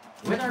in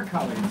with our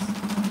colors.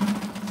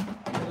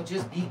 And it'll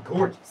just be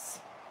gorgeous.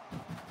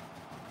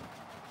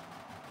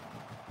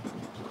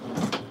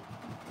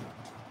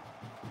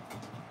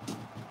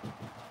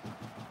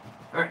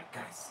 Alright,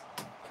 guys.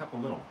 A couple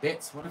little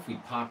bits. What if we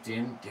popped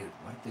in? Dude,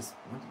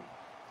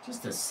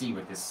 just to see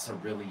what this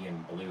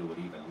cerulean blue would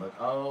even look.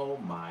 Oh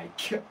my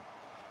god.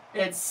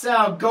 It's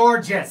so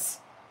gorgeous.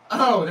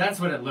 Oh, that's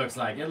what it looks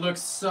like. It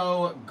looks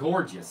so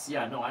gorgeous.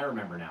 Yeah, no, I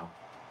remember now.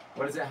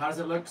 What is it? How does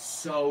it look?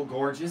 So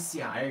gorgeous?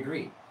 Yeah, I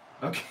agree.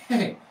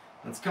 Okay,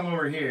 let's come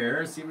over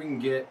here, see if we can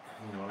get,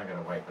 you know what, I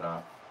gotta wipe it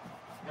off.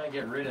 I gotta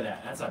get rid of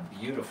that. That's a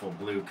beautiful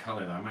blue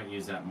color, though. I might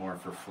use that more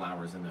for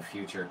flowers in the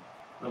future.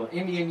 Little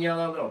Indian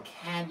yellow, little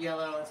cad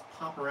yellow. Let's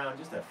pop around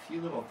just a few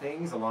little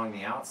things along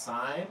the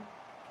outside.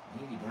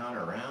 Maybe down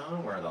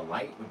around where the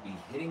light would be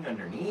hitting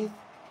underneath.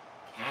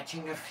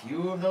 Catching a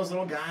few of those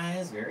little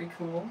guys. Very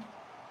cool.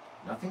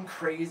 Nothing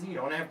crazy. You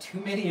don't have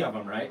too many of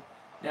them, right?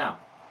 Now,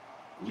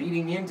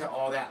 leading into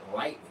all that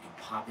light, we can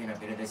pop in a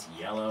bit of this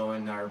yellow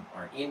and our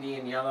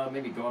Indian yellow.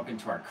 Maybe go up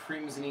into our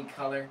crimson-y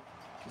color.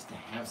 Just to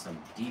have some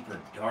deeper,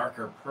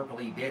 darker,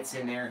 purpley bits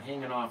in there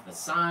hanging off the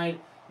side.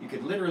 You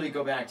could literally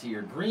go back to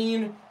your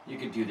green. You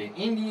could do the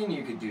Indian.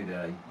 You could do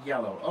the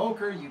yellow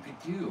ochre. You could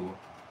do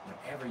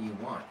whatever you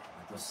want.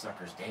 Let those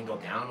suckers dangle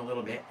down a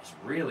little bit. Just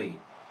really,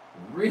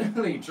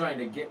 really trying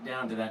to get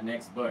down to that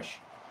next bush.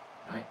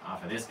 All right,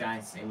 off of this guy,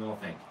 same little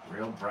thing.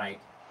 Real bright,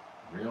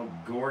 real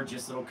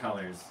gorgeous little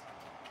colors.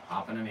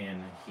 Popping them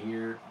in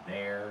here,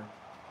 there,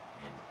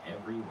 and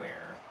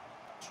everywhere.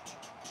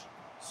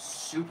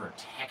 Super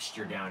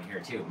texture down here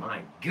too.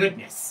 My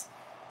goodness.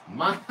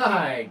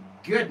 My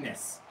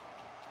goodness.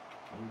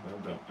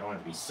 Don't want it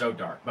to be so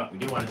dark, but we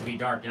do want it to be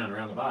dark down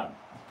around the bottom.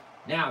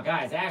 Now,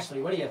 guys,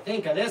 Ashley, what do you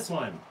think of this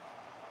one?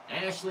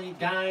 Ashley,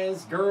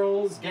 guys,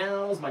 girls,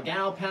 gals, my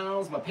gal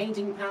pals, my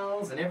painting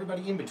pals, and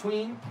everybody in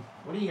between.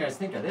 What do you guys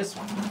think of this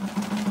one?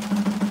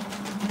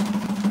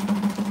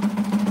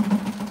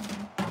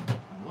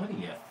 What do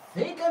you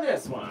think of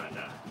this one?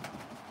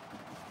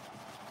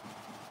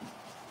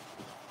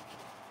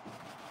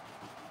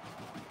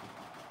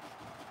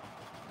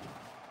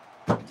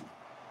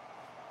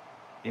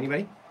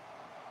 Anybody?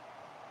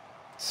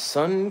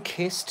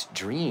 Sun-Kissed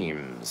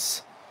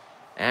Dreams.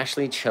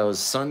 Ashley chose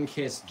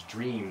Sun-Kissed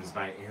Dreams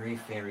by Airy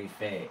Fairy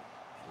Faye.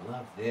 I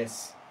love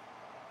this.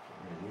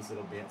 Get rid of these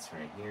little bits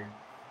right here.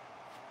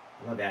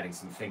 I love adding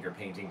some finger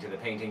painting to the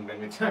painting by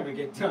the time we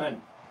get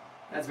done.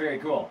 That's very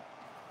cool.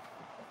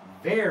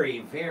 Very,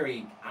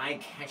 very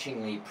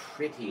eye-catchingly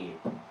pretty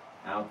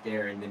out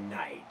there in the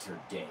night or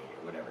day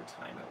or whatever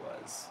time it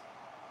was.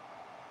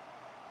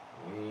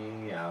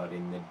 Way out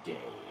in the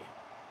day.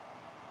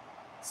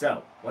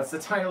 So, what's the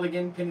title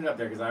again? Pin it up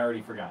there because I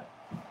already forgot.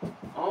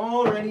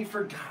 Already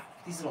forgot.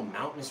 These little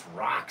mountainous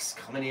rocks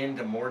coming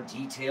into more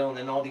detail and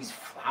then all these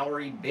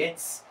flowery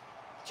bits.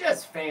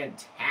 Just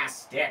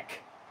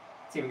fantastic.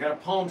 It's even got a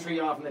palm tree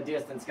off in the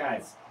distance,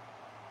 guys.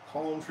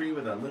 Palm tree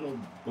with a little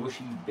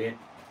bushy bit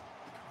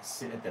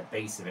sit at the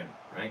base of him,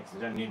 right? So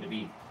it doesn't need to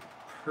be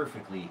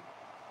perfectly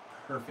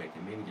perfect,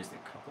 and maybe just a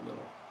couple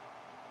little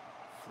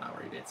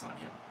flowery bits on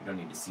him. We don't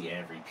need to see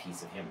every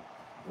piece of him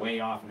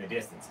way off in the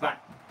distance, but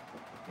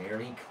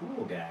very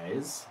cool,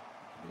 guys.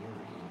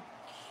 Very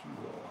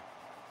cool.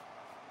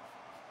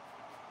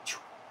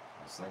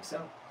 Just like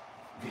so.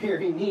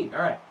 Very neat.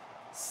 All right.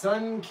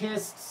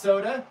 Sun-Kissed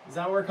Soda. Is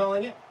that what we're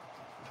calling it?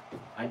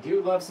 I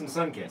do love some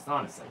Sun-Kissed,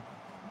 honestly.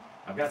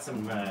 I've got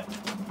some,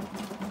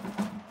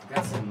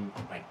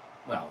 like,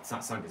 well, it's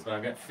not Sun-Kissed, but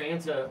I've got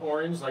Fanta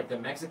Orange, like the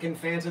Mexican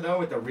Fanta, though,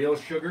 with the real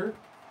sugar.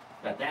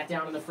 Got that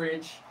down in the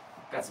fridge.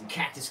 Got some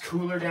Cactus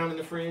Cooler down in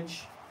the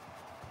fridge.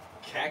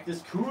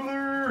 Cactus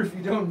Cooler! If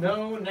you don't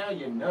know, now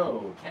you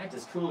know.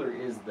 Cactus Cooler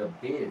is the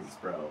biz,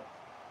 bro.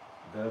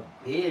 The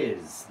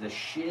biz. The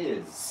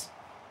shiz.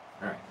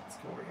 Alright, let's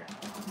go over here.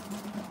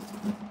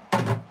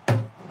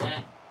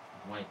 That.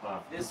 Wipe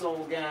off this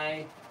old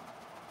guy.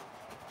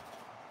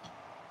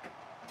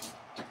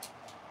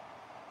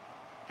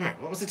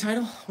 Alright, what was the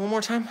title? One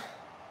more time.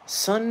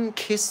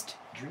 Sun-Kissed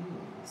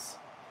Dreams.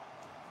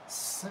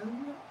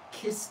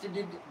 Sun-Kissed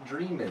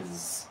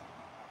Dreamers.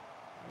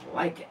 I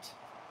like it.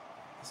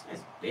 This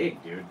guy's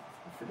big, dude.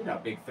 I forget how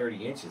big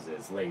 30 inches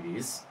is,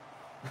 ladies.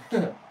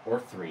 Or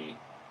 3.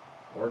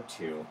 Or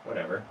 2.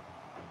 Whatever.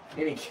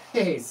 In any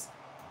case,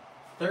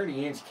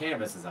 30-inch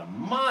canvas is a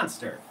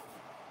monster.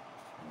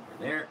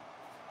 Over there.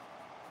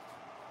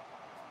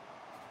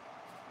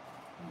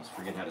 Almost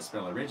forget how to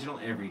spell original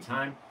every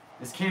time.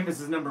 This canvas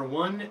is number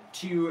 1,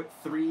 2,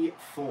 3,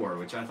 4,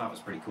 which I thought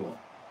was pretty cool.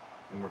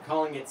 And we're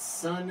calling it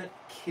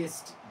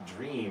Sun-Kissed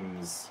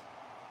Dreams.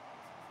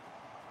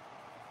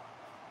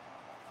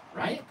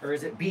 Right? Or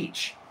is it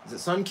Beach? Is it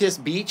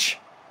Sun-Kissed Beach?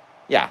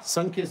 Yeah,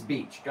 Sun-Kissed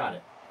Beach. Got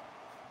it.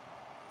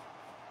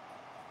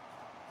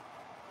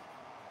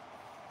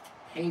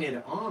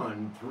 Painted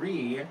on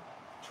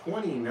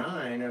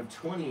 3/29 of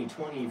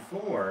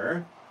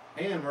 2024.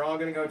 And we're all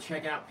going to go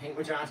check out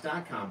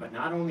paintwithjosh.com. But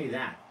not only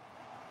that,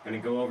 going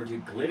to go over to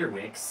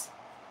Glitterwix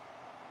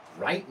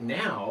right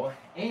now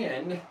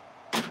and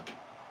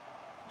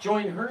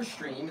join her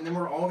stream, and then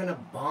we're all going to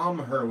bomb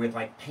her with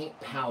like paint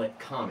palette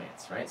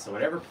comments, right? So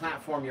whatever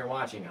platform you're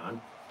watching on,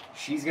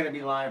 she's going to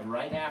be live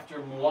right after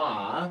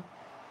moi,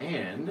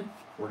 and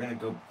we're going to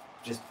go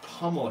just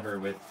pummel her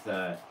with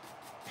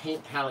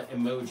paint palette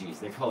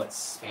emojis. They call it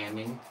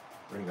spamming.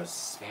 We're going to go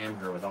spam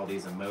her with all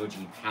these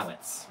emoji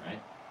palettes,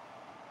 right?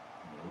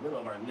 A little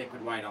of our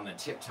liquid white on the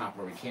tip top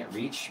where we can't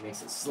reach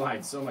makes it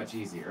slide so much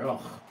easier.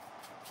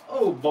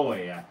 Oh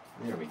boy.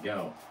 There we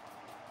go.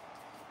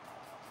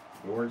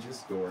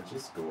 Gorgeous,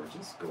 gorgeous,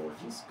 gorgeous,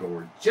 gorgeous,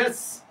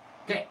 gorgeous.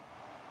 Okay.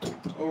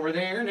 Over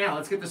there. Now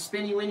let's get the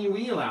spinny winny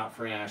wheel out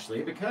for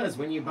Ashley, because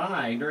when you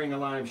buy during a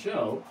live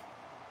show,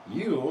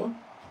 you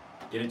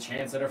get a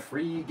chance at a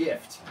free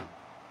gift.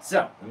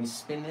 So let me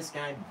spin this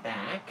guy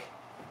back.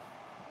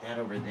 That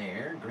over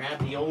there. Grab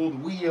the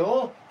old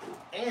wheel,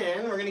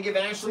 and we're gonna give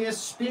Ashley a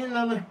spin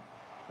on a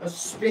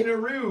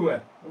spinaroo.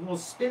 A little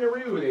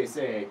spinaroo, they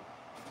say.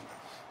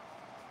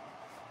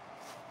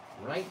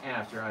 Right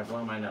after I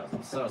blow my nose.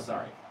 I'm so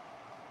sorry.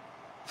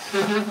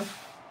 Give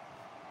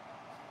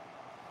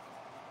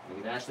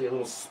Ashley a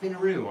little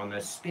spinaroo on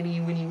the spinny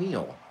winny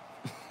wheel.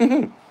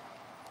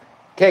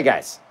 Okay,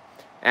 guys.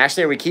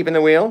 Ashley, are we keeping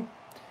the wheel?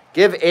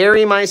 Give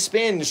Airy my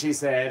spin, she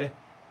said.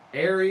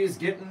 Airy's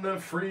getting the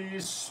free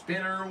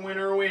spinner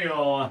winner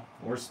wheel,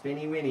 or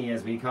spinny winny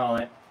as we call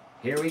it.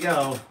 Here we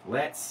go.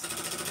 Let's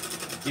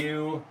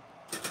do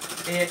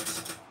it.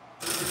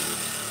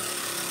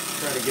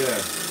 Try to get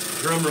a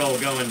drum roll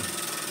going.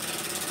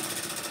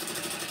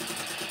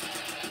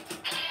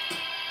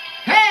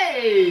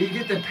 Hey, you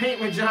get the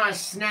Paint with Josh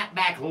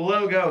snapback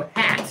logo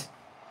hat.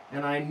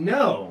 And I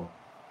know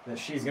that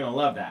she's going to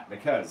love that,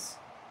 because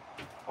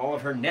all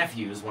of her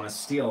nephews want to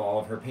steal all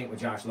of her Paint with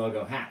Josh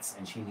logo hats,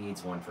 and she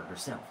needs one for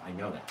herself. I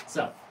know that.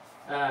 So,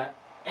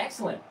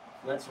 excellent.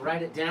 Let's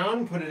write it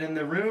down, put it in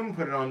the room,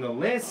 put it on the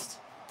list,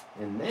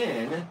 and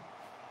then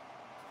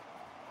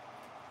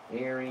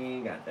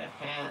Airy got the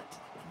hat,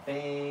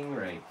 bang,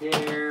 right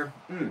there.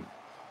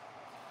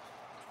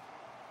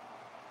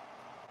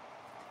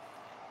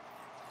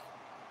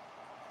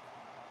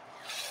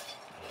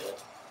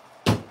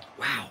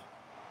 Wow.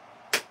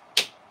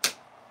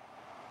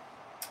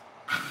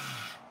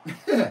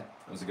 That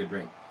was a good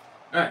drink.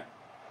 All right.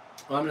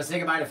 Well, I'm going to say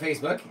goodbye to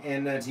Facebook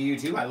and to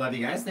YouTube. I love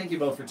you guys. Thank you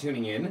both for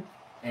tuning in.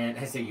 And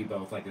I say you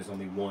both like there's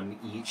only one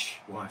each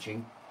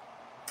watching.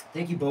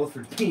 Thank you both for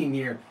being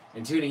here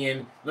and tuning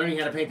in, learning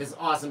how to paint this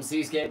awesome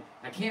seascape.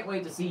 I can't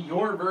wait to see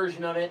your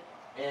version of it.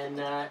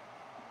 And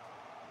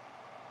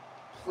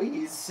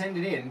please send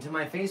it in to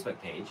my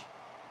Facebook page,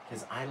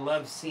 because I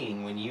love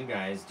seeing when you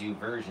guys do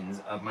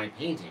versions of my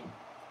painting.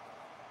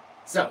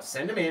 So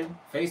send them in,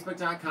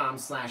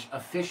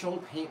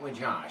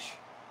 facebook.com/officialpaintwithjosh.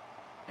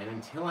 And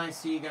until I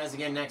see you guys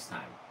again next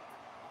time,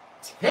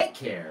 take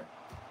care,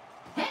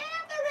 have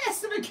the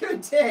rest of a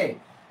good day,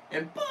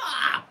 and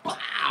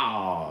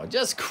wow,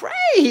 just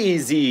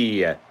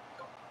crazy. All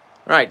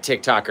right,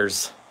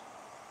 TikTokers.